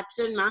les lèvres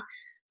absolument.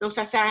 Donc,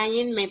 ça sert à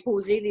rien de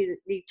m'imposer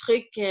des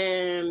trucs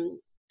de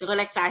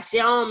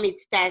relaxation,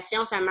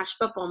 méditation, ça marche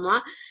pas pour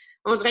moi.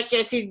 On dirait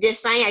que c'est le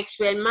dessin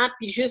actuellement,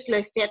 puis juste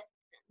le fait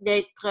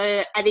d'être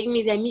avec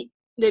mes amis,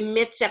 de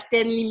mettre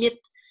certaines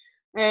limites.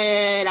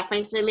 La fin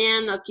de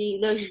semaine, OK,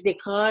 là, je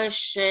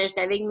décroche, j'étais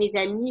avec mes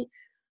amis.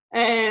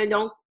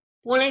 Donc,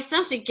 pour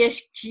l'instant, c'est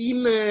ce qui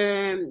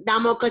dans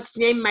mon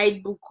quotidien,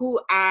 m'aide beaucoup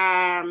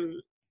à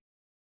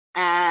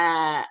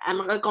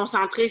me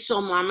reconcentrer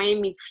sur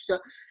moi-même et tout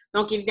ça.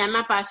 Donc,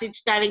 évidemment, passer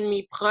du temps avec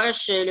mes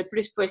proches le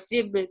plus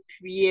possible,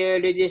 puis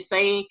le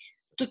dessin,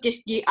 tout ce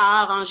qui est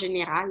art en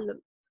général.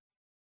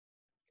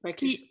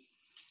 Puis,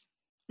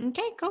 OK,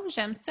 cool,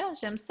 j'aime ça.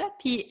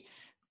 Puis,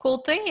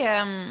 côté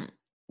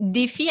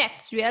défi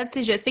actuel,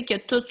 tu sais, je sais que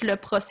tout le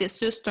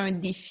processus, c'est un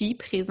défi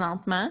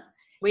présentement.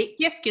 Oui.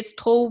 Qu'est-ce que tu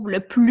trouves le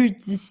plus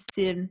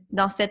difficile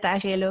dans cet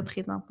arrêt-là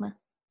présentement?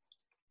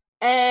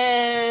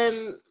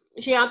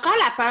 J'ai encore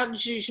la peur du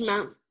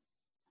jugement.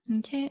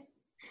 OK.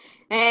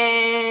 Tu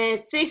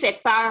sais,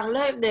 cette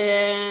peur-là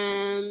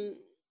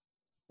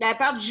la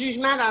peur du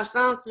jugement dans le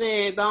sens,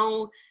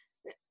 bon,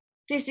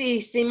 tu sais,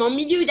 c'est mon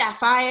milieu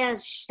d'affaires.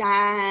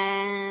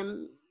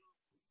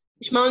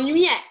 Je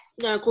m'ennuie,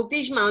 d'un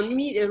côté, je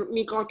m'ennuie de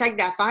mes contacts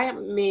d'affaires,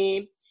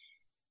 mais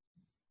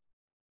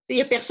il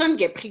n'y a personne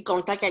qui a pris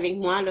contact avec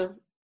moi, là.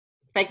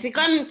 Fait que c'est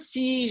comme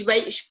si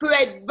je peux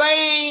être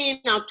bien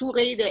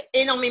entourée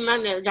d'énormément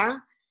de gens,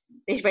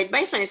 mais je vais être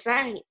bien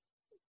sincère.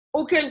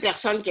 Aucune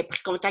personne qui a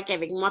pris contact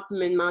avec moi pour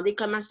me demander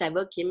comment ça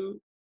va, Kim.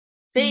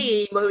 Tu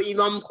sais, ils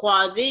vont me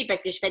croiser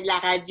parce que je fais de la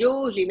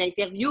radio, j'ai une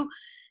interview,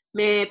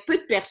 mais peu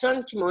de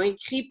personnes qui m'ont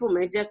écrit pour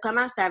me dire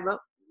comment ça va.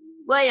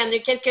 Oui, il y en a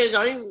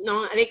quelques-uns.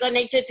 Non, avec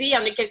honnêteté, il y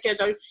en a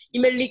quelques-uns.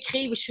 Ils me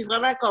l'écrivent. Je suis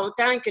vraiment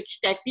contente que tu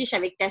t'affiches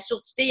avec ta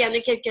sourdité. Il y en a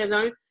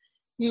quelques-uns.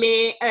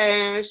 Mais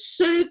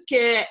ceux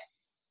que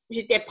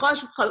j'étais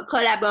proche ou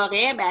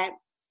collaborais, ben,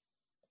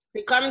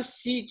 c'est comme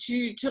si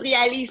tu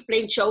réalises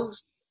plein de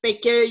choses. Fait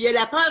que il y a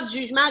la peur du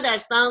jugement dans le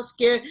sens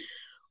que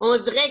on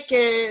dirait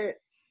que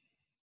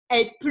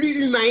être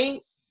plus humain,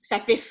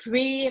 ça fait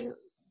fuir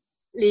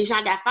les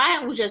gens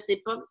d'affaires ou je sais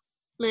pas.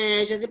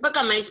 Mais je sais pas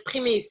comment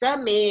exprimer ça,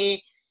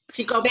 mais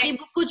j'ai compris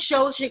beaucoup de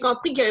choses. J'ai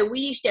compris que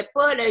oui, j'étais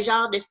pas le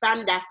genre de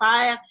femme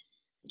d'affaires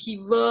qui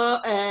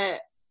va...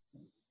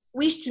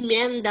 oui, je suis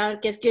humaine dans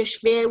qu'est-ce que je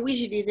fais. Oui,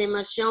 j'ai des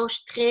émotions. Je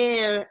suis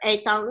très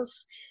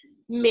intense.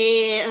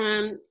 Mais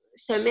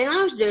c'est un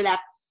mélange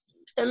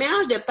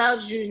de peur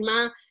du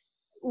jugement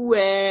où...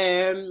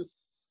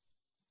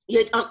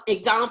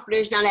 exemple,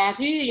 je suis dans la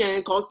rue, il y a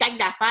un contact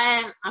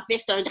d'affaires. En fait,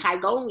 c'est un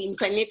dragon. Il me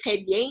connaît très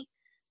bien.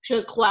 Je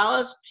le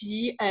croise,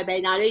 puis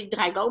dans l'œil du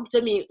dragon. Puis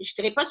ça, mais je ne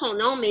dirais pas son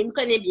nom, mais il me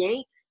connaît bien.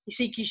 Il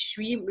sait qui je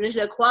suis. Là, je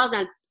le croise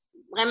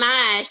vraiment,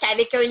 j'étais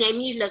avec un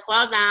ami, je le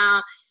croise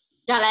dans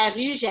la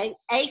rue. J'ai dit,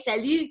 hey,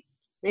 salut!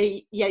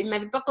 Il ne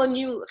m'avait pas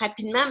connu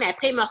rapidement, mais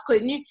après, il m'a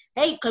reconnu.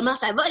 Hey, comment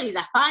ça va, les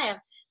affaires?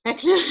 Fait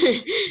que là,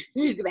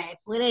 j'ai dit,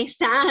 pour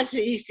l'instant,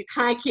 c'est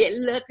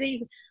tranquille, là, tu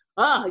sais.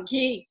 Ah, OK.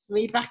 Mais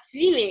il est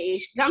parti, mais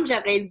je pense que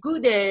j'aurais le goût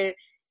de...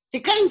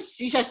 C'est comme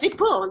si, je sais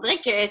pas, on dirait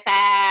que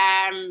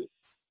ça...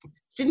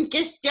 C'est une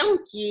question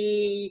qui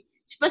est...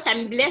 Je sais pas, ça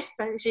me blesse.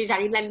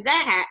 J'arrive de la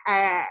misère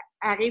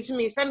à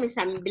résumer ça, mais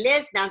ça me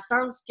blesse dans le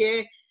sens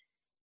que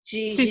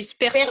j'ai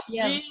perdu...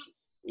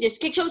 Il y a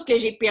quelque chose que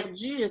j'ai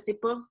perdu, je sais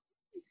pas.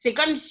 C'est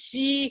comme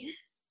si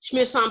je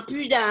me sens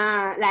plus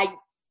dans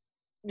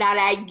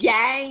la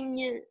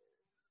gang...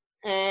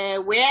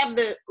 web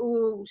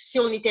ou si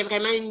on était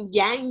vraiment une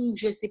gang,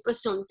 je sais pas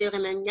si on était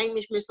vraiment une gang,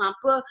 mais je sens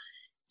pas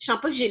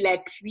que j'ai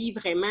l'appui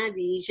vraiment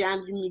des gens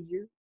du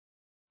milieu.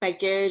 Fait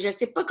que je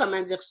sais pas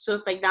comment dire ça.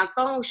 Fait que dans le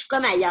fond, je suis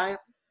comme ailleurs.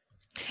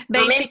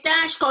 En même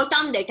temps, je suis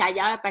contente d'être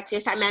ailleurs parce que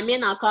ça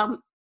m'amène encore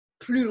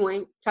plus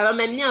loin. Ça va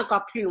m'amener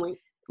encore plus loin.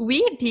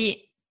 Oui,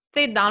 puis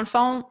tu sais, dans le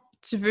fond,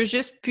 tu veux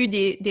juste plus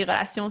des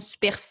relations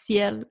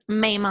superficielles,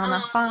 même en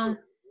affaires.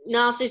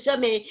 Non, c'est ça,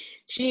 mais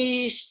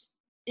j'ai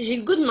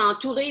le goût de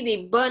m'entourer des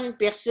bonnes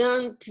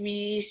personnes,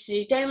 puis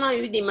j'ai tellement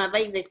eu des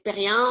mauvaises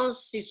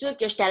expériences. C'est sûr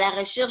que j'étais à la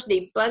recherche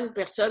des bonnes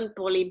personnes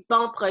pour les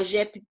bons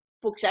projets, puis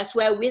pour que ça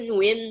soit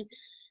win-win,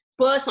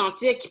 pas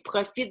sentir qu'ils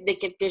profitent de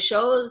quelque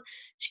chose.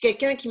 Je suis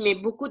quelqu'un qui met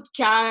beaucoup de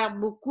cœur,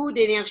 beaucoup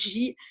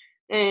d'énergie.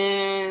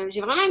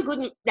 J'ai vraiment le goût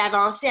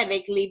d'avancer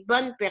avec les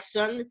bonnes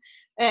personnes.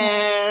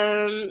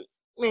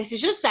 Mais c'est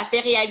juste ça fait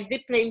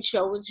réaliser plein de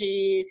choses.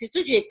 C'est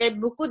sûr que j'ai fait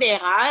beaucoup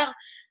d'erreurs,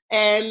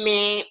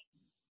 mais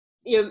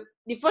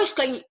des fois,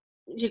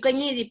 j'ai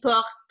cogné des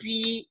portes,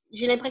 puis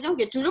j'ai l'impression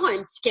qu'il y a toujours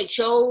un petit quelque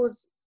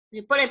chose.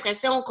 J'ai pas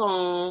l'impression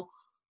qu'on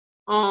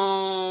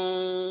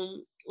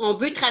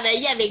veut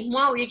travailler avec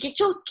moi ou il y a quelque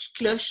chose qui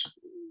cloche.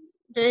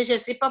 Je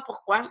sais pas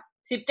pourquoi.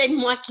 C'est peut-être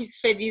moi qui se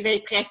fais des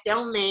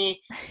impressions, mais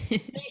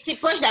c'est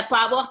pas, je dois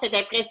pas avoir cette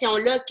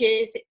impression-là que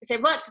c'est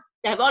pas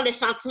d'avoir le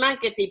sentiment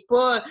que t'es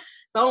pas,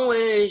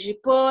 j'ai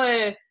pas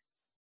 1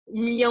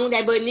 million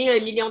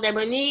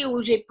d'abonnés,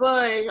 ou j'ai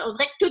pas, on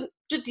dirait que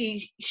tout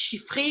est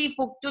chiffré, il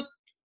faut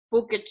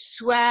que tu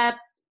sois,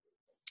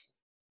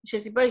 je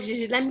sais pas,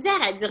 j'ai de la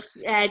misère à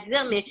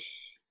dire, mais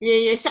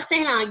il y a un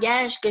certain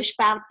langage que je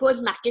parle pas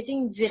de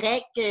marketing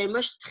direct. Moi,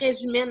 je suis très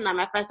humaine dans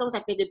ma façon.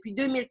 Ça fait depuis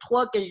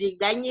 2003 que j'ai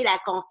gagné la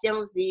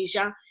confiance des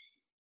gens.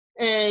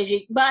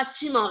 J'ai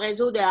bâti mon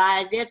réseau de A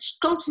à Z. Je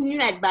continue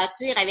à le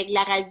bâtir avec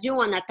la radio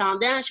en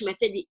attendant. Je me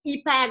fais des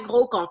hyper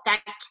gros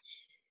contacts.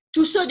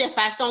 Tout ça de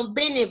façon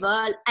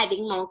bénévole, avec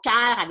mon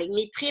cœur, avec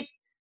mes tripes.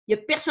 Il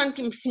n'y a personne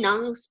qui me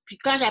finance. Puis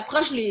quand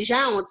j'approche les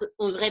gens,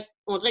 on dirait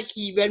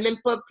qu'ils veulent même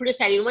pas plus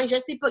aller loin. Je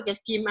sais pas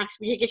qu'est-ce qui marche.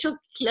 Il y a quelque chose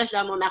qui cloche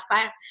dans mon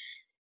affaire.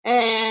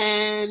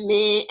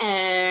 Mais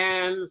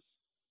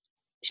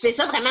je fais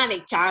ça vraiment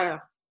avec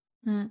cœur.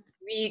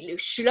 Oui,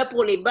 je suis là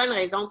pour les bonnes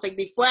raisons. Fait que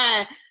des fois,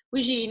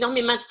 oui, j'ai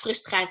énormément de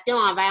frustration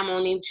envers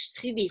mon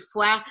industrie. Des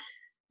fois,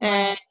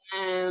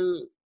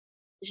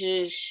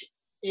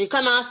 j'ai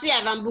commencé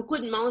avant beaucoup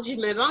de monde. Je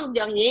me vante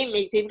de rien,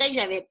 mais c'est vrai que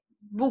j'avais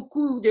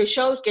beaucoup de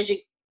choses que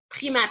j'ai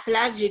pris ma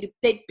place. J'ai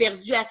peut-être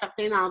perdu à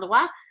certains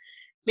endroits.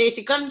 Mais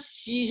c'est comme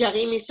si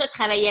j'aurais aimé ça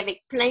travailler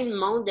avec plein de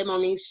monde de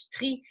mon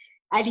industrie,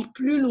 aller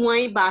plus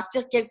loin,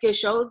 bâtir quelque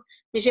chose.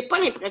 Mais j'ai pas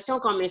l'impression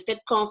qu'on me fait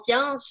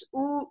confiance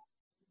ou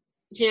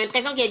j'ai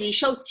l'impression qu'il y a des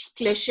choses qui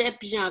clochaient,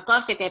 puis j'ai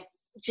encore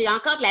j'ai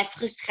encore de la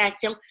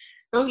frustration.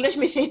 Donc là, je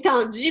me suis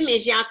étendue, mais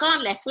j'ai encore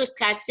de la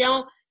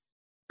frustration.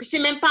 Puis c'est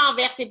même pas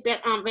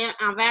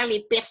envers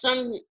les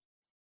personnes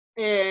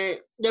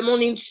de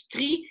mon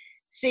industrie,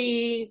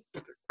 c'est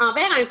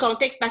envers un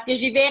contexte, parce que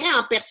je les verrais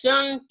en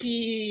personne,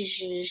 puis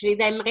je les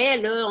aimerais,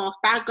 là, on se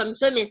parle comme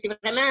ça, mais c'est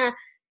vraiment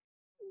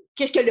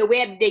qu'est-ce que le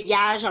web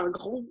dégage, en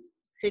gros.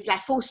 C'est de la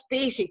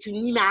fausseté, c'est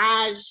une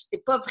image,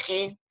 c'est pas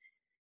vrai.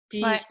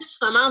 Puis ça, je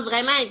commence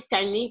vraiment à être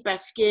tannée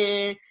parce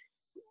que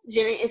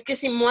est-ce que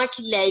c'est moi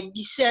qui la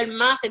vis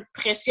seulement, cette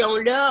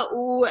pression-là,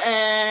 ou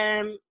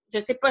je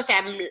sais pas,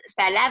 ça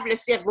lave le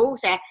cerveau,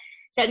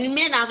 ça nous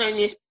met dans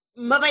une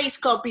mauvaise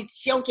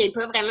compétition qui n'est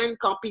pas vraiment une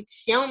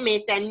compétition, mais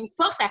ça nous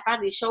force à faire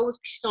des choses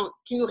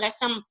qui nous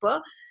ressemblent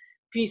pas.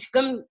 Puis c'est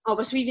comme, on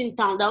va suivre une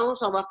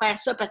tendance, on va faire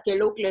ça parce que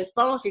l'autre le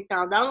font, c'est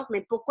tendance,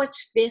 mais pourquoi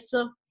tu fais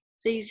ça?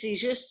 C'est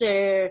juste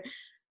ça.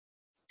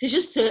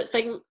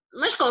 Fait que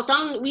moi, je suis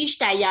contente, oui, je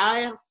suis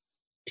ailleurs,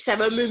 puis ça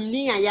va me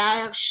mener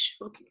ailleurs. Je suis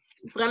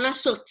vraiment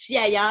sortie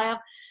ailleurs.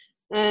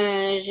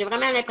 J'ai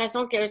vraiment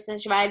l'impression que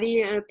je vais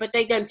aller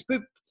peut-être un petit peu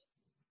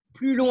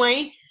plus loin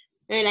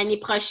l'année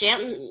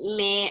prochaine,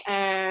 mais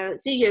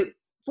il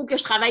faut que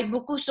je travaille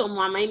beaucoup sur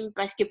moi-même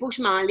parce qu'il faut que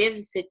je m'enlève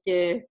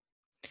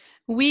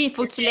oui, il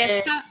faut que tu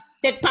laisses ça.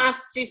 Cette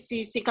pensée,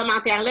 ces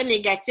commentaires-là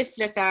négatifs,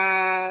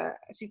 là,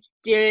 il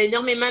y a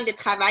énormément de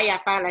travail à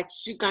faire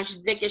là-dessus. Quand je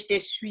disais que j'étais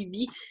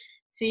suivie,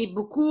 c'est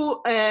beaucoup...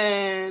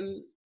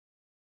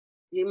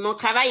 mon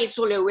travail est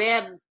sur le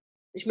web.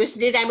 Je me suis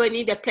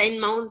désabonnée de plein de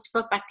monde. C'est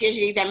pas parce que je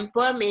les aime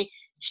pas, mais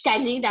je suis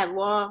tannée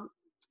d'avoir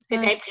cette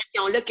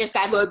impression-là que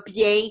ça va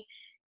bien,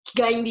 qu'ils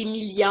gagnent des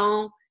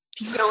millions,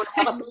 puis qu'ils ont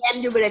leur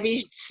BMW.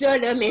 Je dis ça,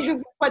 là, mais je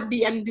veux pas de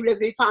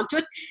BMW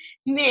pantoute,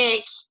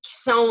 mais qui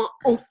sont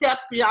au top,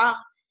 genre.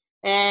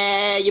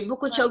 Il y a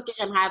beaucoup de choses que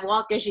j'aimerais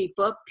avoir que j'ai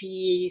pas,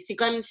 puis c'est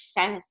comme si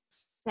ça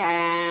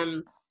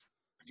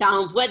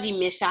envoie des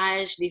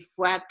messages des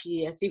fois,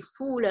 puis c'est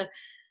fou, là.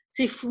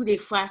 C'est fou des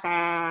fois,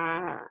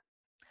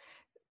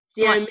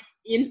 c'est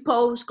une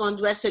pause qu'on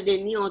doit se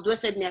donner, on doit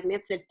se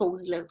permettre cette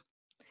pause-là.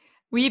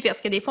 Oui,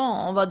 parce que des fois,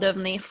 on va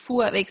devenir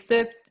fou avec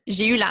ça.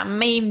 J'ai eu la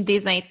même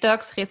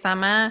désintox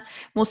récemment.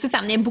 Moi aussi, ça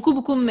venait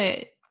beaucoup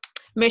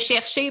me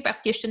chercher parce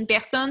que je suis une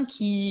personne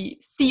qui,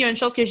 s'il y a une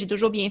chose que j'ai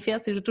toujours bien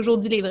faite, c'est que j'ai toujours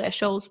dit les vraies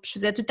choses. Puis je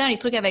faisais tout le temps les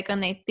trucs avec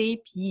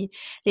honnêteté. Puis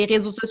les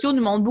réseaux sociaux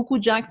nous montrent beaucoup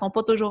de gens qui sont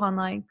pas toujours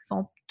honnêtes, qui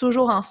sont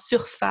toujours en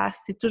surface,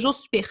 c'est toujours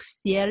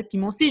superficiel. Puis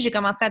moi aussi, j'ai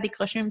commencé à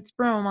décrocher un petit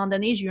peu à un moment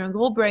donné. J'ai eu un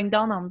gros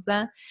breakdown en me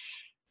disant,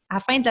 à la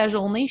fin de la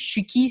journée, je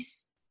suis qui?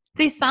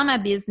 Tu sais, sans ma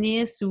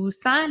business ou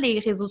sans les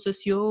réseaux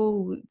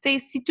sociaux, tu sais,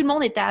 si tout le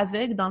monde était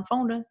aveugle, dans le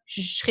fond, là,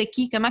 je serais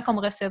qui? Comment qu'on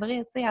me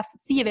recevrait? Tu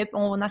sais,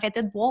 on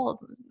arrêtait de voir,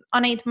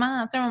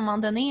 honnêtement, tu sais, à un moment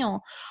donné,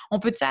 on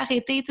peut-tu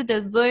arrêter, tu sais, de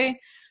se dire...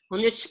 On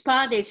a-tu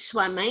peur d'être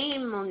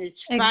soi-même? On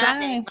a-tu peur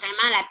d'être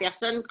vraiment la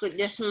personne que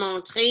de se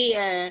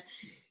montrer?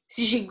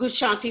 Si j'ai le goût de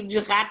chanter du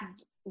rap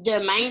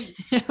demain,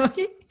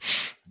 oui.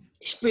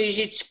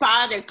 J'ai-tu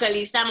peur de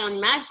coller ça à mon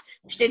image?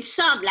 Je te dis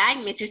ça en blague,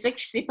 mais c'est ça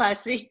qui s'est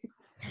passé.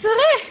 C'est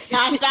vrai?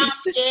 Dans le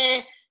sens que,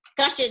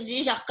 quand je te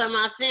dis, j'ai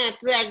recommencé un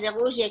peu à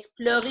zéro, j'ai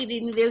exploré des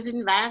nouveaux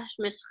univers.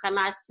 Je me suis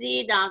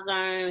ramassée dans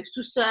un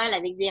sous-sol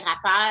avec des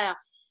rappeurs.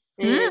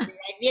 De la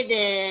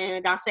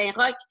ville dans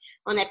Saint-Roch,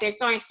 on appelle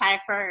ça un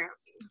cypher.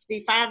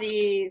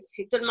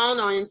 C'est tout le monde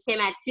a une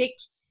thématique.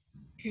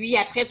 Puis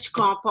après, tu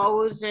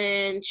composes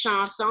une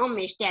chanson,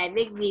 mais j'étais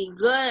avec des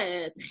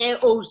gars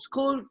très old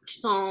school qui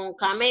sont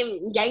quand même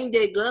une gang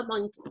de gars.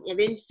 Bon, il y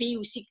avait une fille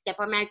aussi qui était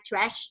pas mal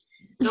trash.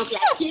 Donc, la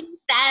Kim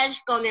sage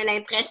qu'on a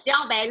l'impression,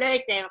 ben là,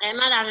 était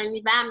vraiment dans un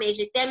univers, mais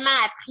j'ai tellement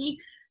appris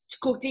du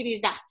côté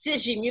des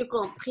artistes, j'ai mieux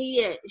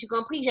compris. J'ai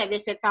compris que j'avais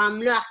cette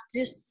âme-là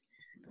artiste,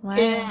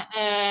 que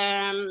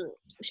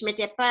je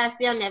mettais pas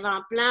assez en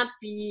avant-plan,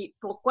 puis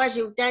pourquoi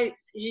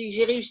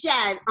j'ai réussi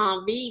à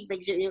en vivre, fait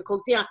que j'ai un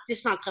côté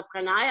artiste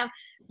entrepreneur,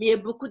 mais il y a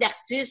beaucoup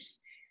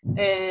d'artistes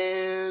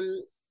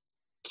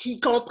qui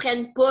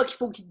comprennent pas qu'il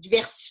faut qu'ils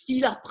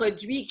diversifient leurs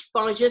produits, qui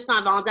font juste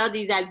en vendant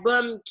des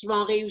albums qui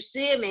vont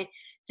réussir, mais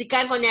c'est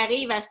quand on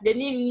arrive à se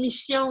donner une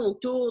mission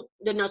autour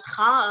de notre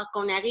art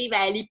qu'on arrive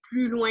à aller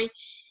plus loin.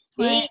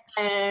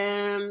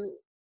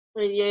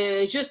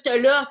 Et juste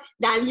là,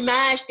 dans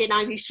l'image, t'es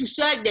dans les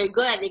sous-sols de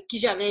gars avec qui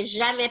j'avais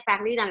jamais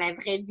parlé dans la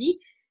vraie vie,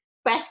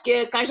 parce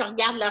que quand je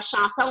regarde leurs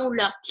chansons ou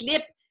leurs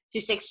clips, c'est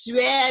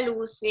sexuel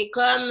ou c'est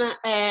comme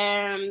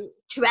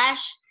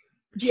trash.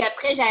 Puis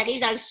après, j'arrive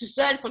dans le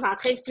sous-sol, ils sont en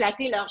train de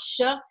flatter leur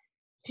chat.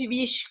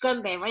 Puis je suis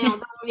comme, ben voyons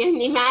donc, il y a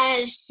une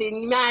image,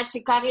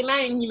 c'est carrément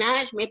une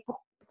image, mais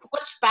pourquoi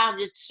tu parles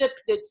de ça,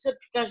 puis de ça,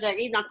 puis quand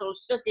j'arrive dans ton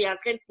sous-sol, t'es en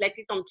train de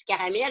flatter ton petit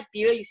caramel,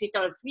 puis là, il s'est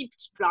enfui, puis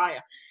tu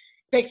pleures.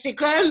 Fait que c'est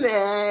comme,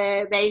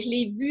 je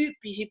l'ai vu,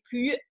 puis j'ai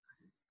pu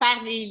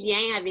faire des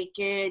liens avec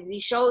des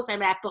choses, ça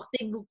m'a apporté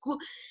beaucoup.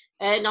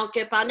 Donc,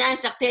 pendant un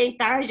certain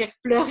temps,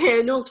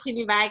 j'explorais un autre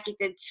univers qui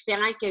était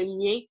différent que le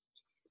mien,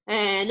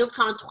 un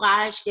autre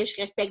entourage que je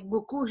respecte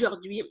beaucoup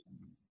aujourd'hui,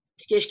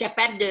 puis que je suis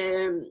capable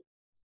de...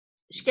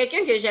 Je suis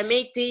quelqu'un qui n'a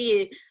jamais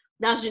été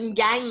dans une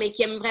gang, mais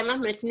qui aime vraiment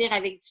me tenir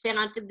avec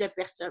différents types de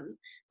personnes.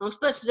 Donc, c'est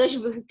pas ça, je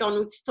veux que ton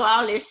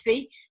auditoire le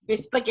sait, mais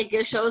c'est pas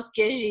quelque chose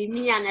que j'ai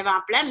mis en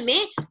avant-plan. Mais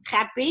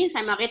rapper,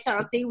 ça m'aurait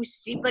tenté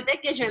aussi.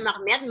 Peut-être que je vais me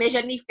remettre, mais je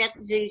l'ai fait.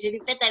 Je l'ai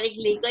fait avec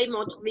les gars, ils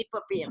m'ont trouvé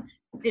pas pire.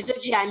 C'est sûr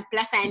que j'ai une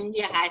place à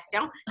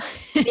amélioration.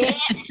 Mais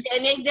c'est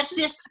un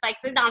exercice. Fait que,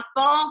 tu sais, dans le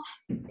fond,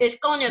 est-ce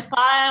qu'on a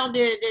peur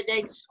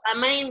d'être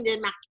soi-même, de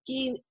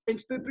marquer un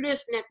petit peu plus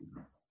notre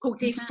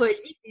côté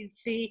folie?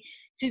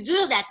 C'est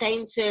dur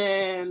d'atteindre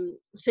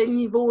ce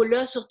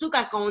niveau-là, surtout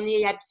quand on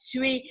est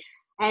habitué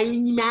à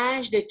une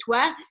image de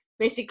toi.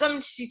 Mais c'est comme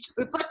si tu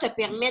peux pas te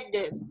permettre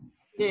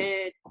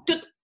de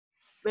tout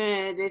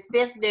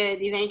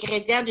des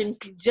ingrédients d'une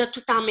pizza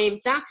tout en même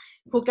temps.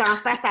 Il faut que tu en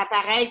fasses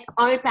apparaître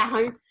un par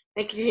un.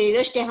 Fait que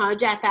là, je t'ai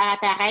rendu à faire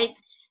apparaître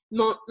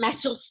ma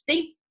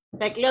surdité.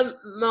 Fait que là,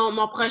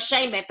 mon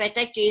prochain, ben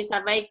peut-être que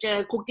ça va être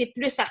un côté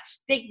plus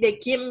artistique de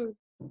Kim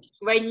qui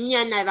va être mis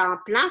en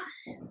avant-plan.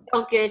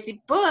 Donc, c'est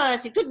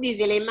tous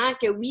des éléments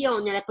que, oui,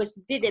 on a la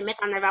possibilité de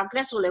mettre en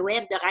avant-plan sur le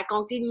web, de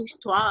raconter une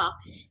histoire.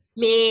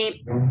 Mais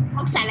il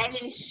faut que ça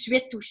ait une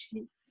suite aussi.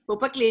 Il ne faut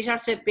pas que les gens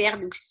se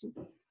perdent aussi.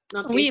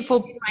 Donc, oui, il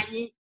faut...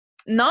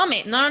 Non,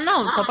 mais non,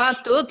 pas en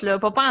tout, là.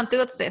 Pas en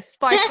tout. C'est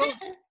super cool.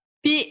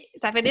 Puis,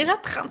 ça fait déjà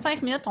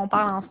 35 minutes qu'on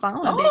parle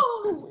ensemble.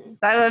 Oh!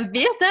 Ça va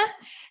vite, hein?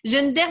 J'ai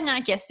une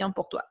dernière question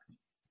pour toi.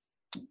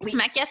 Oui.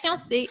 Ma question,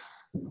 c'est,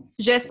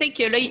 je sais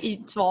que là, tu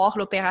vas avoir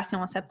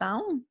l'opération en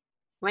septembre.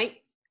 Oui.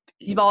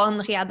 Il va y avoir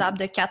une réadapte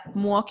de 4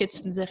 mois que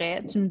tu me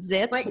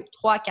disais, oui.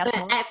 3 à 4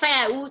 mois.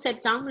 Fin août,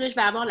 septembre, là, je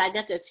vais avoir la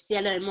date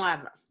officielle un mois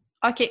avant.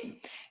 OK.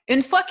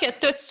 Une fois que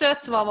tout ça,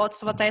 tu vas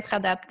être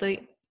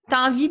adapté, tu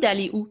as envie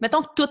d'aller où?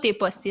 Mettons que tout est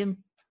possible.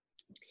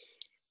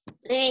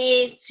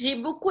 Et j'ai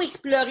beaucoup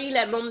exploré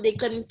le monde des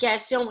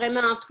communications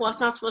vraiment en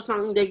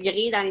 360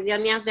 degrés dans les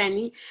dernières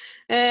années.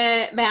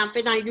 En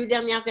fait, dans les 2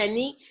 dernières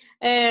années.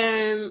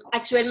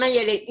 Actuellement, il y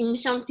a une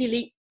émission de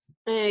télé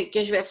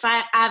que je vais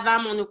faire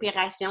avant mon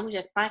opération.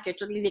 J'espère que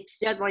tous les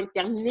épisodes vont être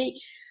terminés.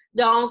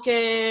 Donc,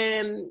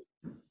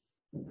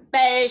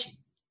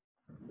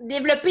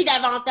 développer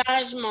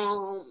davantage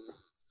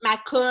ma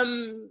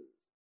com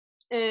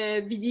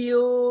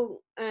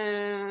vidéo,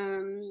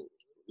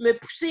 me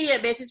pousser,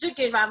 c'est sûr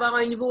que je vais avoir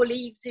un nouveau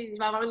livre, je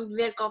vais avoir une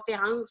nouvelle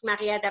conférence, ma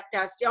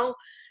réadaptation.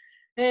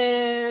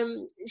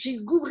 J'ai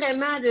le goût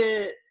vraiment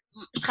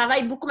je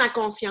travaille beaucoup ma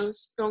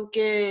confiance. Donc,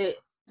 je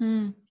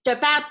te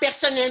parle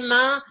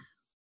personnellement,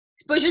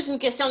 c'est pas juste une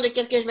question de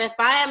qu'est-ce que je vais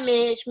faire,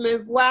 mais je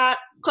me vois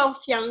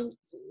confiante,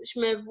 je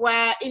me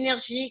vois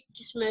énergique,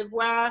 je me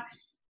vois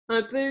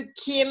un peu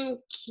Kim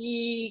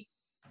qui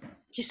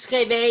se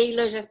réveille,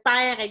 là,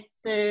 j'espère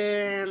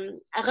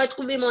à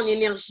retrouver mon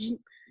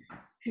énergie.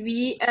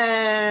 Puis,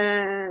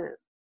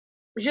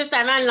 juste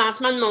avant le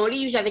lancement de mon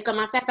livre, j'avais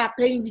commencé à faire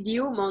plein de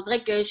vidéos, mais on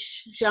dirait que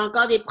j'ai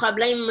encore des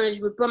problèmes.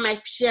 Je veux pas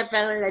m'afficher à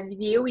faire la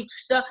vidéo et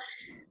tout ça.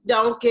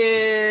 Donc,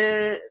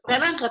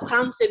 vraiment de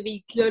reprendre ce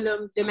beat-là, là,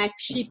 de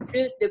m'afficher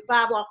plus, de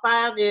pas avoir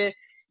peur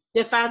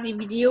de faire des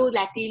vidéos, de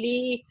la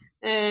télé.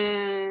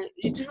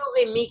 J'ai toujours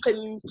aimé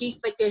communiquer,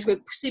 fait que je vais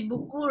pousser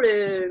beaucoup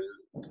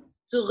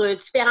sur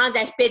différents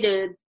aspects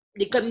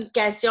des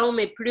communications,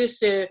 mais plus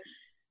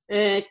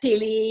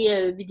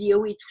télé,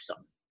 vidéo et tout ça.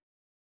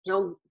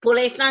 Donc, pour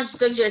l'instant, c'est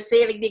ça que je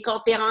sais avec des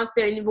conférences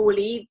puis un nouveau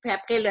livre, puis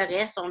après le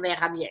reste, on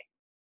verra bien.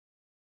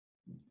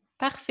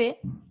 Parfait.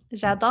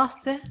 J'adore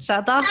ça.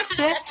 J'adore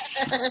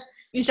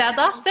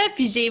ça,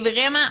 puis j'ai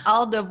vraiment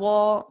hâte de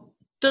voir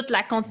toute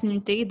la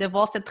continuité, de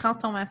voir cette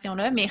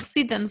transformation-là.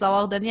 Merci de nous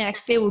avoir donné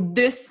accès aux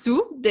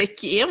dessous de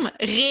Kim,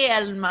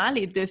 réellement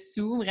les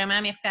dessous.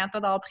 Vraiment, merci à toi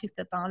d'avoir pris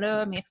ce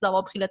temps-là. Merci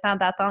d'avoir pris le temps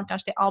d'attendre quand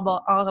j'étais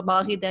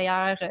embarrée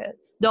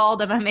dehors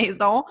de ma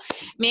maison.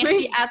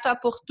 Merci à toi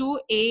pour tout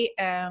et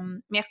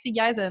merci,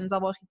 guys, de nous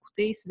avoir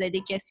écoutés. Si vous avez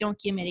des questions,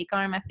 Kim, elle est quand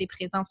même assez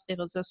présente sur ses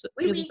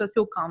réseaux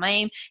sociaux quand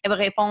même. Elle va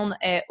répondre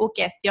aux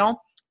questions.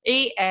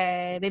 Et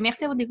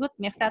merci à votre écoute.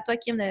 Merci à toi,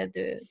 Kim,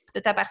 de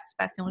ta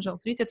participation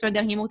aujourd'hui. As-tu un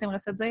dernier mot que tu aimerais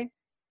se dire?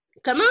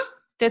 Comment?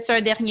 As-tu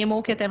un dernier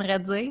mot que tu aimerais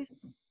dire?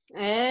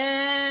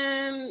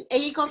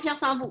 Ayez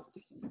confiance en vous.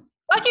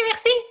 OK,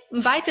 merci.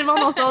 Bye tout le monde,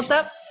 on se retrouve au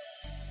top.